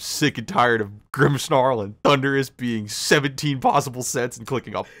 I'm sick and tired of Grimmsnarl and Thunderous being 17 possible sets and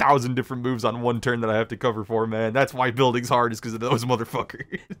clicking 1,000 different moves on one turn that I have to cover for, man. That's why building's hard, is because of those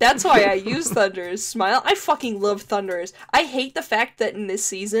motherfuckers. That's why I use Thunderous. Smile. I fucking love Thunderous. I hate the fact that in this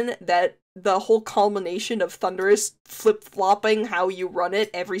season that the whole culmination of Thunderous flip-flopping how you run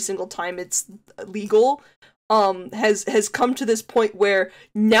it every single time it's legal has come to this point where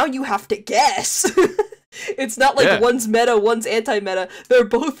now you have to guess. It's not like one's meta, one's anti-meta. They're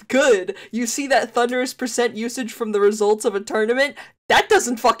both good. You see that Thunderous % usage from the results of a tournament? That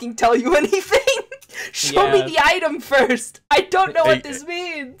doesn't fucking tell you anything. Show me the item first. I don't know what this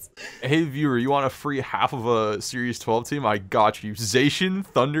means. Hey viewer, you want a free half of a Series 12 team? I got you. Zacian,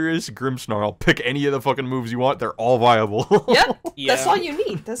 Thunderous, Grimmsnarl. Pick any of the fucking moves you want. They're all viable. Yep. That's all you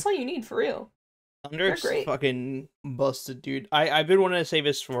need. That's all you need, for real. Thunderous fucking busted, dude. I've been wanting to say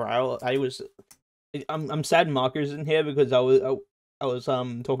this for a while. I'm sad Marker's in here because I was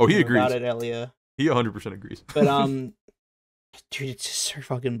talking about it earlier. He 100% agrees. But dude, it's just so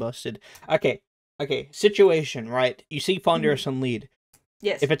fucking busted. Okay, situation, right? You see Thunderous on lead.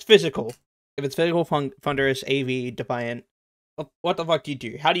 Yes. If it's physical Thunderous, AV, Defiant, what the fuck do you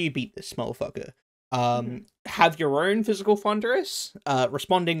do? How do you beat this motherfucker? Have your own physical Thunderous,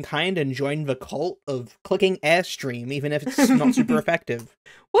 respond in kind, and join the cult of clicking Airstream, even if it's not super effective.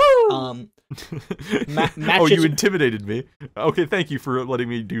 Woo! Oh, you intimidated me. Okay, thank you for letting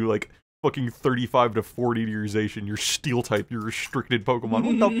me do, like, fucking 35 to 40 to your Zacian. You're Steel type, you're restricted Pokemon.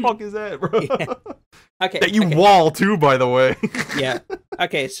 What the fuck is that, bro? Yeah. Okay. That you wall, too, by the way. Yeah.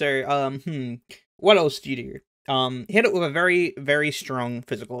 Okay, so, what else do you do? Hit it with a very, very strong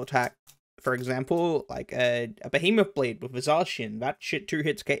physical attack. For example, like a Behemoth Blade with Zacian. That shit two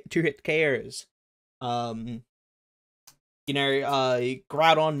hit KOs. Groudon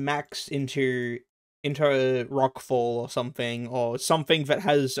Max into Rockfall or something that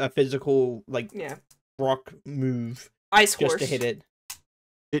has a physical, like, rock move. Ice just Horse. to hit it.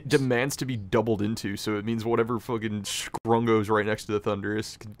 It demands to be doubled into, so it means whatever fucking Scrungo's right next to the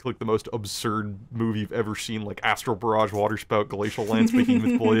Thunderous can click the most absurd move you've ever seen, like Astral Barrage, Water Spout, Glacial Lance,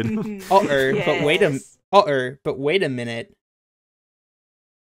 Behemoth Blade. But wait a minute.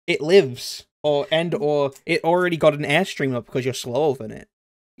 It lives. Or it already got an Airstream up because you're slower than it.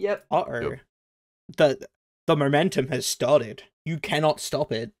 Yep. The momentum has started. You cannot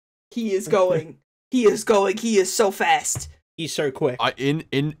stop it. He is going. He is going. He is so fast. He's so quick.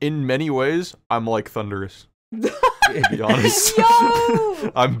 In many ways, I'm like Thunderous. To be honest.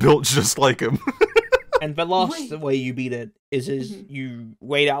 Yo! I'm built just like him. And the last way you beat it is you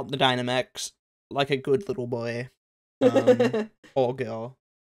wait out the Dynamax like a good little boy. Or girl.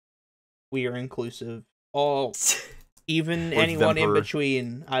 We are inclusive. Or even anyone in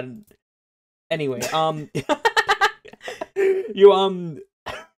between. Anyway, you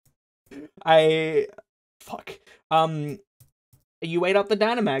wait up the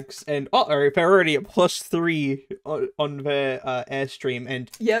Dynamax, and they're already at +3 on their Airstream, and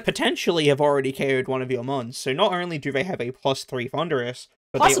potentially have already KO'd one of your mons. So not only do they have a +3 Thunderous,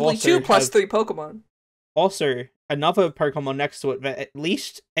 but possibly they also two +3 Pokemon. Also, another Pokemon next to it that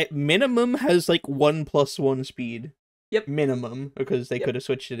at minimum has like 1+1 speed. Yep. Minimum, because they could have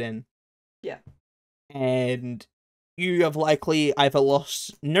switched it in. Yeah. And you have likely either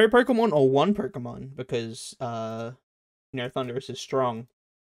lost no Pokemon or one Pokemon because Thunderous is strong.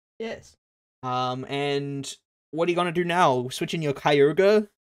 Yes. And what are you gonna do now? Switching your Kyogre?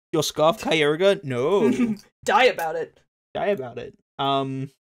 Your Scarf Kyogre? No. Die about it.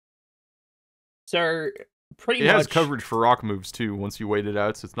 So pretty it much has coverage for rock moves too once you wait it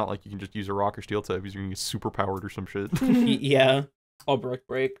out, so it's not like you can just use a rock or steel type, you're gonna get super powered or some shit. Yeah. Or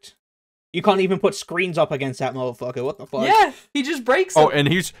bricked. You can't even put screens up against that motherfucker. What the fuck? Yeah, he just breaks them. Oh,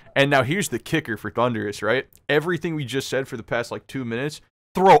 and now here's the kicker for Thunderous, right? Everything we just said for the past like 2 minutes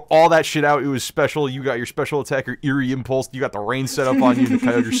throw all that shit out. It was special. You got your special attacker, Eerie Impulse. You got the rain set up on you. The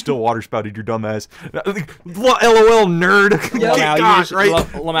Kyogre still water spouted your dumbass. LOL, nerd.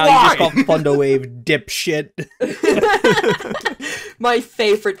 Lamau, you just got Thunder Wave, dipshit. My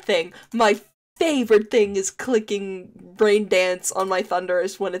favorite thing is clicking Rain Dance on my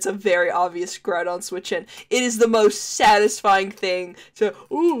Thundurus when it's a very obvious Groudon switch in. It is the most satisfying thing to,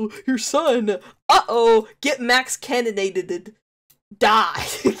 ooh, your son, get max cannonaded, die.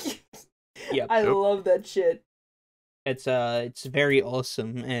 Yep. I love that shit. It's very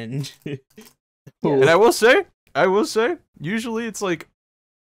awesome, and and I will say, usually it's like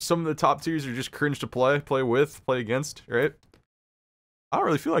some of the top tiers are just cringe to play with, play against, right? I don't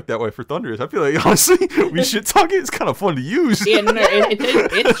really feel like that way for Thundurus. I feel like, honestly, we shit talk it. It's kind of fun to use. Yeah, no,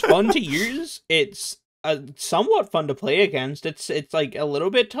 it's fun to use. It's somewhat fun to play against. It's like a little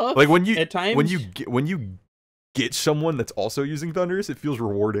bit tough. Like when you at times. when you get someone that's also using Thundurus, it feels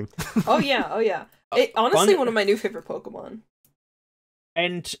rewarding. Oh yeah. It honestly one of my new favorite Pokemon.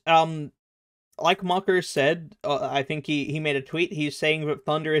 And like Mocker said, I think he made a tweet. He's saying that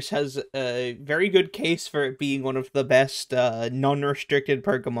Thundurus has a very good case for it being one of the best non-restricted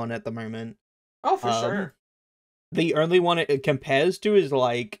Pokemon at the moment. Oh, for sure. The only one it compares to is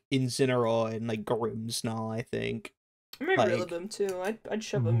like Incineroar and like Grimmsnarl, I think. Maybe Rillaboom too. I'd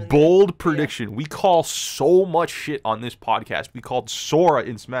shove him in. Bold prediction. Yeah. We call so much shit on this podcast. We called Sora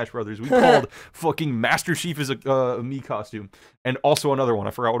in Smash Brothers. We called fucking Master Chief as a Mii costume. And also another one.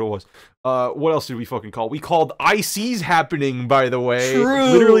 I forgot what it was. What else did we fucking call? We called ICs happening, by the way.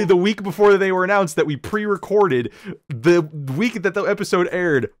 True. Literally the week before they were announced that we pre-recorded. The week that the episode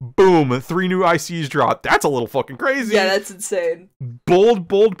aired, boom, 3 new ICs dropped. That's a little fucking crazy. Yeah, that's insane.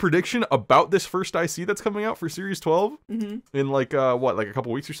 Bold prediction about this first IC that's coming out for Series 12 in like like a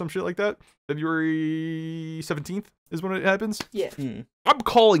couple weeks or some shit like that. February 17th is when it happens. Yeah. I'm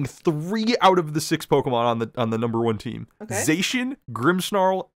calling 3 out of the 6 Pokemon on the number 1 team. Okay. Zacian,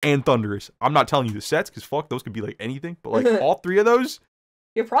 Grimmsnarl, and Thundurus. I'm not telling you the sets because fuck, those could be like anything. But like all 3 of those.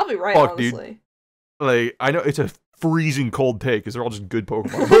 You're probably right, honestly. Dude. Like I know it's a freezing cold take because they're all just good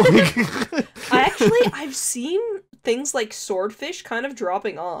Pokemon. I've seen things like Swordfish kind of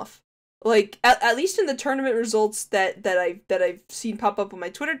dropping off. Like at least in the tournament results that I've seen pop up on my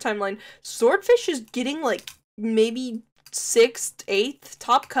Twitter timeline, Swordfish is getting like maybe 6th, 8th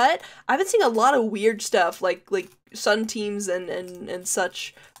top cut. I've been seeing a lot of weird stuff like Sun teams and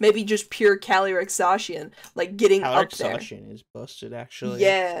such. Maybe just pure Calyrex Zacian like getting up there. Zacian is busted actually.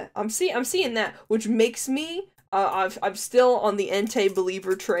 Yeah, I'm seeing that, which makes me I'm still on the Entei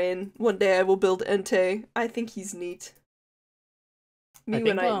believer train. One day I will build Entei. I think he's neat. Me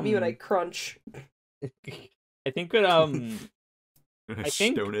when I crunch. I think that I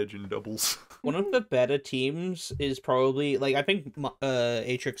think Stone Edge and doubles. One of the better teams is probably like I think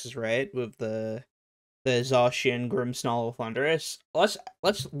Atrix is right with the Zacian, Grimmsnarl, Thundurus.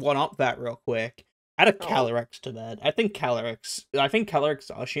 Let's one up that real quick. Add a Calyrex to that. I think Calyrex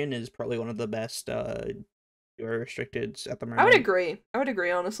Zacian is probably one of the best restricted at the moment. I would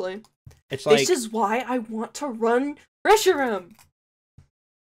agree honestly. It's like, this is why I want to run Reshiram.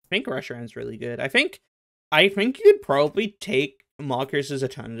 I think Reshiram's really good. I think you could probably take Mockers'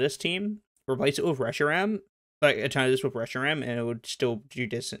 Eternatus team, replace it with Reshiram, like Eternatus with Reshiram, and it would still do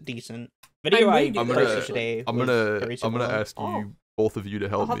decent. I'm gonna ask you both of you to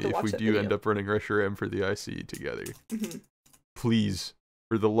help me if we do end up running Reshiram for the IC together. Please,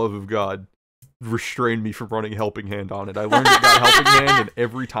 for the love of God, restrain me from running Helping Hand on it. I learned it got Helping Hand, and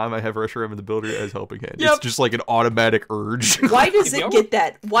every time I have Reshiram in the builder, it has Helping Hand. It's just like an automatic urge. Why does it get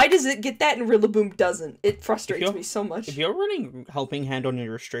that? Why does it get that and Rillaboom doesn't? It frustrates me so much. If you're running Helping Hand on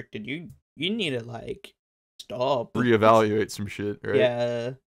your restricted, you need to like stop. Reevaluate some shit, right?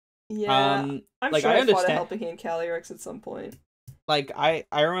 Yeah. Yeah. I'm like, sure I fought a understand. Helping Hand Calyrex at some point. Like I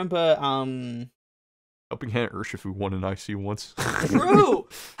remember Helping Hand Urshifu won an IC once. True!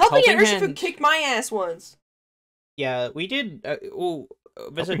 Helping Hand Urshifu kicked my ass once. Yeah, we did. Helping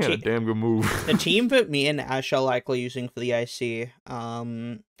Hand a damn good move. The team that me and Ash are likely using for the IC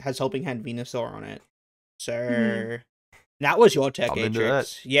has Helping Hand Venusaur on it. So that was your tech,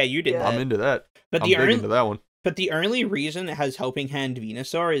 Atrix. Yeah, you did that. I'm into that. But I'm big into that one. But the only reason it has Helping Hand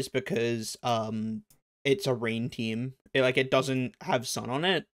Venusaur is because it's a rain team. It doesn't have sun on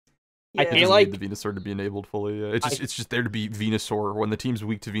it. Yeah. I feel like the Venusaur to be enabled fully. Yeah. It's just there to be Venusaur. When the team's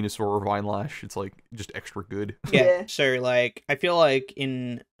weak to Venusaur or Vinelash, it's like just extra good. Yeah. So like I feel like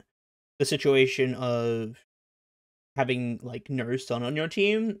in the situation of having like no sun on your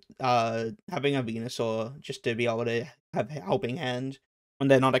team, having a Venusaur just to be able to have Helping Hand when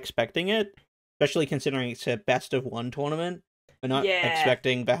they're not expecting it, especially considering it's a best of 1 tournament, We're not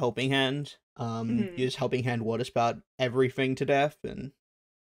expecting the helping hand. Use helping hand water spout everything to death, and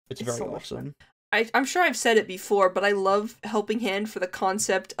it's very so awesome. I'm sure I've said it before, but I love helping hand for the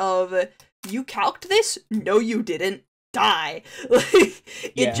concept of you calced this? No, you didn't. Die.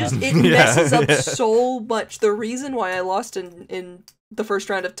 It messes up so much. The reason why I lost in the first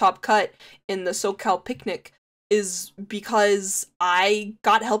round of Top Cut in the SoCal picnic is because I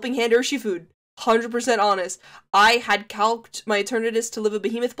got helping hand Urshifood. 100% honest. I had calced my Eternatus to live a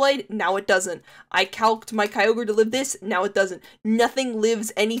Behemoth Blade, now it doesn't. I calced my Kyogre to live this, now it doesn't. Nothing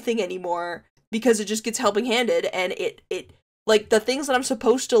lives anything anymore because it just gets helping handed, and it like, the things that I'm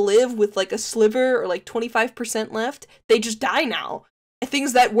supposed to live with, like, a sliver or, like, 25% left, they just die now.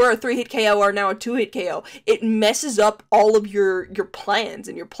 Things that were a 3-hit KO are now a 2-hit KO. It messes up all of your plans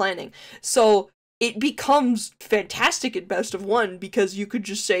and your planning. So it becomes fantastic at best of one because you could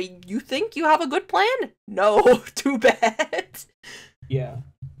just say, you think you have a good plan? No, too bad. Yeah.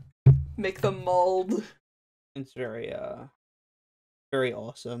 Make them mold. It's very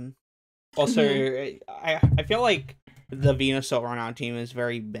awesome. Also, I feel like the Venusaur on our team is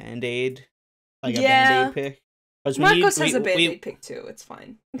very Band-Aid. Like a Band-Aid pick. Marcos has a Band-Aid pick too, it's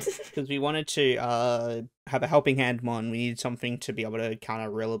fine. Because we wanted to have a helping hand mon, we need something to be able to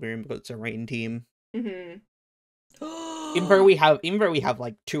counter Rillaboom because it's a rain team. Even though we have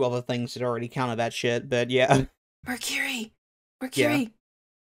like 2 other things that already counter that shit, but yeah. Murkiri! Yeah.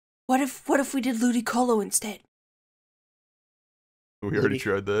 What if we did Ludicolo instead? We already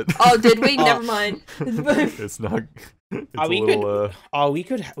tried that. Oh, did we? Never mind. It's not. It's we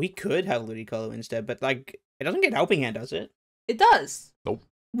could have Ludicolo instead, but like it doesn't get helping hand, does it? It does. Nope.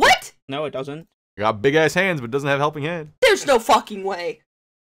 What? No, it doesn't. It got big ass hands, but doesn't have helping hand. There's no fucking way.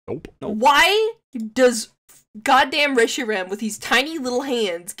 Nope. Why does goddamn Reshiram with these tiny little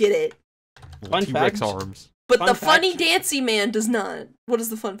hands get it? T-Rex arms. But the funny Dancy man does not. What is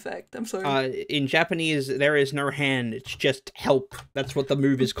the fun fact? I'm sorry. In Japanese, there is no hand. It's just help. That's what the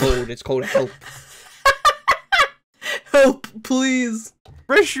move is called. It's called help. Help, please.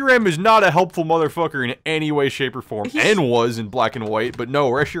 Reshiram is not a helpful motherfucker in any way, shape, or form. And was in Black and White, but no,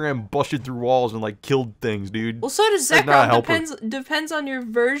 Reshiram busted through walls and like killed things, dude. Well, so does Zekrom. Depends on your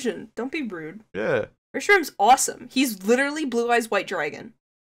version. Don't be rude. Yeah. Reshiram's awesome. He's literally Blue Eyes White Dragon.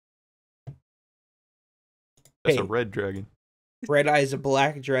 That's a red dragon. Red Eye's a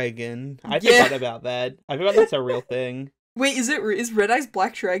black dragon. I forgot about that. I forgot that's a real thing. Wait, is Red Eye's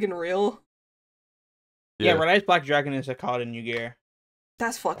Black Dragon real? Yeah, Red Eye's Black Dragon is a card in Yu-Gi-Oh!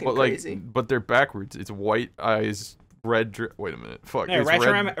 That's fucking crazy. But they're backwards. It's White Eyes, Red Wait a minute. Fuck. No,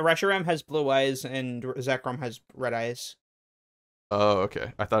 Reshiram has blue eyes and Zekrom has red eyes. Oh,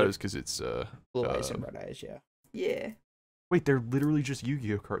 okay. I thought it was because it's blue eyes and red eyes, yeah. Yeah. Wait, they're literally just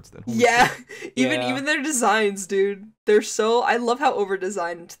Yu-Gi-Oh cards then. Even their designs, dude. They're so I love how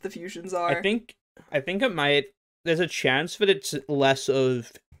over-designed the fusions are. I think it might there's a chance that it's less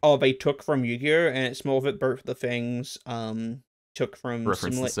of they took from Yu-Gi-Oh and it's more that both the things took from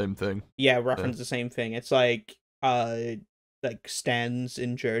the same thing. Yeah, reference the same thing. It's like stands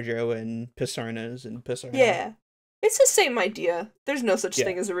in JoJo and personas and Persona. Yeah. It's the same idea. There's no such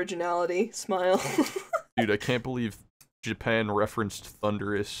thing as originality. Smile. Dude, I can't believe Japan referenced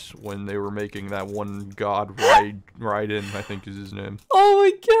Thunderous when they were making that one god Raiden, I think is his name. Oh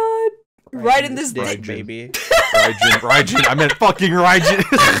my god. Raiden this dick, baby. Raiden. I meant fucking Raiden.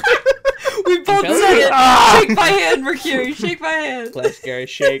 We both said it. Shake my hand, Murkiri. Shake my hand. Let's go.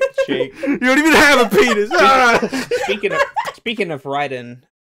 Shake. You don't even have a penis. Speaking of Raiden,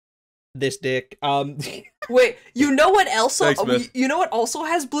 this dick. Wait, you know what else? You know what also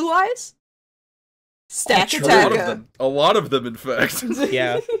has blue eyes? Stack Attack. A lot of them, in fact.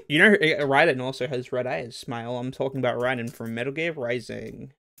 Yeah. You know, Raiden also has red eyes. Smile. I'm talking about Raiden from Metal Gear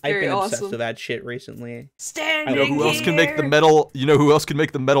Rising. I've been obsessed with that shit recently. Standing You know who else can make the metal? You know who else can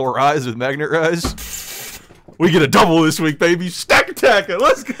make the metal rise with magnet rise? We get a double this week, baby. Stack Attacker.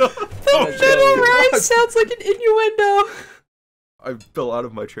 Let's go. The metal rise sounds like an innuendo. I fell out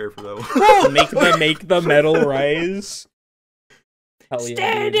of my chair for that one. make the metal rise. Hell yeah,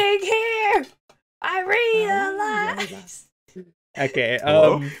 standing here. I realize. Okay,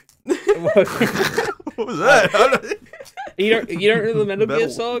 what was that? You don't know the Metal Gear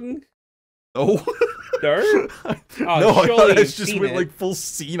song? No. No? I thought it just went like full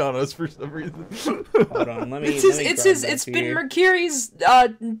scene on us for some reason. Hold on, let me. It's been Murkiri's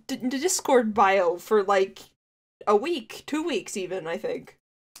Discord bio for like a week, 2 weeks even, I think.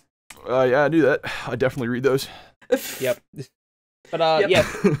 Yeah, I knew that. I definitely read those. Yep. But yeah,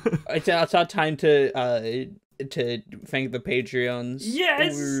 it's our time to thank the Patreons.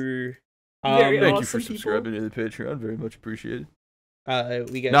 Yes. Very Thank you awesome for subscribing to the Patreon. Very much appreciated.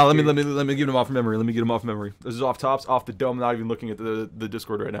 We got. Now let me get them off memory. Let me get them off memory. This is off tops, off the dome. Not even looking at the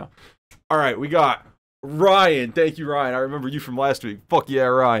Discord right now. All right, we got Ryan. Thank you, Ryan. I remember you from last week. Fuck yeah,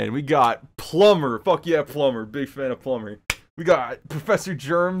 Ryan. We got Plumber. Fuck yeah, Plumber. Big fan of Plumber. We got Professor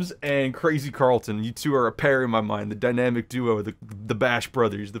Germs and Crazy Carlton. You two are a pair in my mind. The dynamic duo, the Bash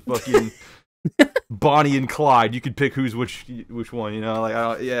Brothers, the fucking Bonnie and Clyde. You could pick who's which one. You know, like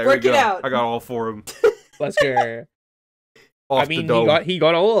work it out. I got all four of them. Let's go. I mean, he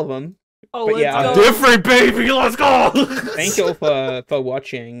got all of them. Oh, but yeah, go. Different baby. Let's go. Thank you all for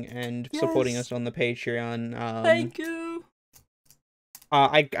watching and supporting us on the Patreon. Thank you.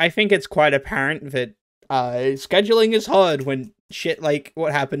 I think it's quite apparent that scheduling is hard when shit like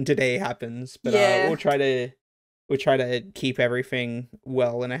what happened today happens. But we'll try to keep everything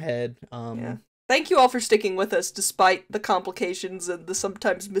well and ahead. Thank you all for sticking with us despite the complications and the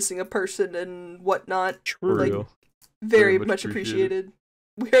sometimes missing a person and whatnot. True. Like, very much appreciated.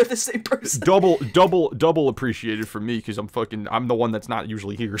 We are the same person. Double appreciated for me because I'm the one that's not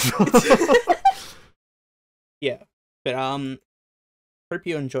usually here. So. Yeah, but hope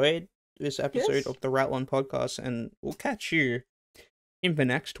you enjoyed this episode of the Rat One podcast, and we'll catch you in the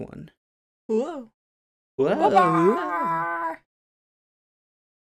next one. Whoa. Whoa. Bye-bye.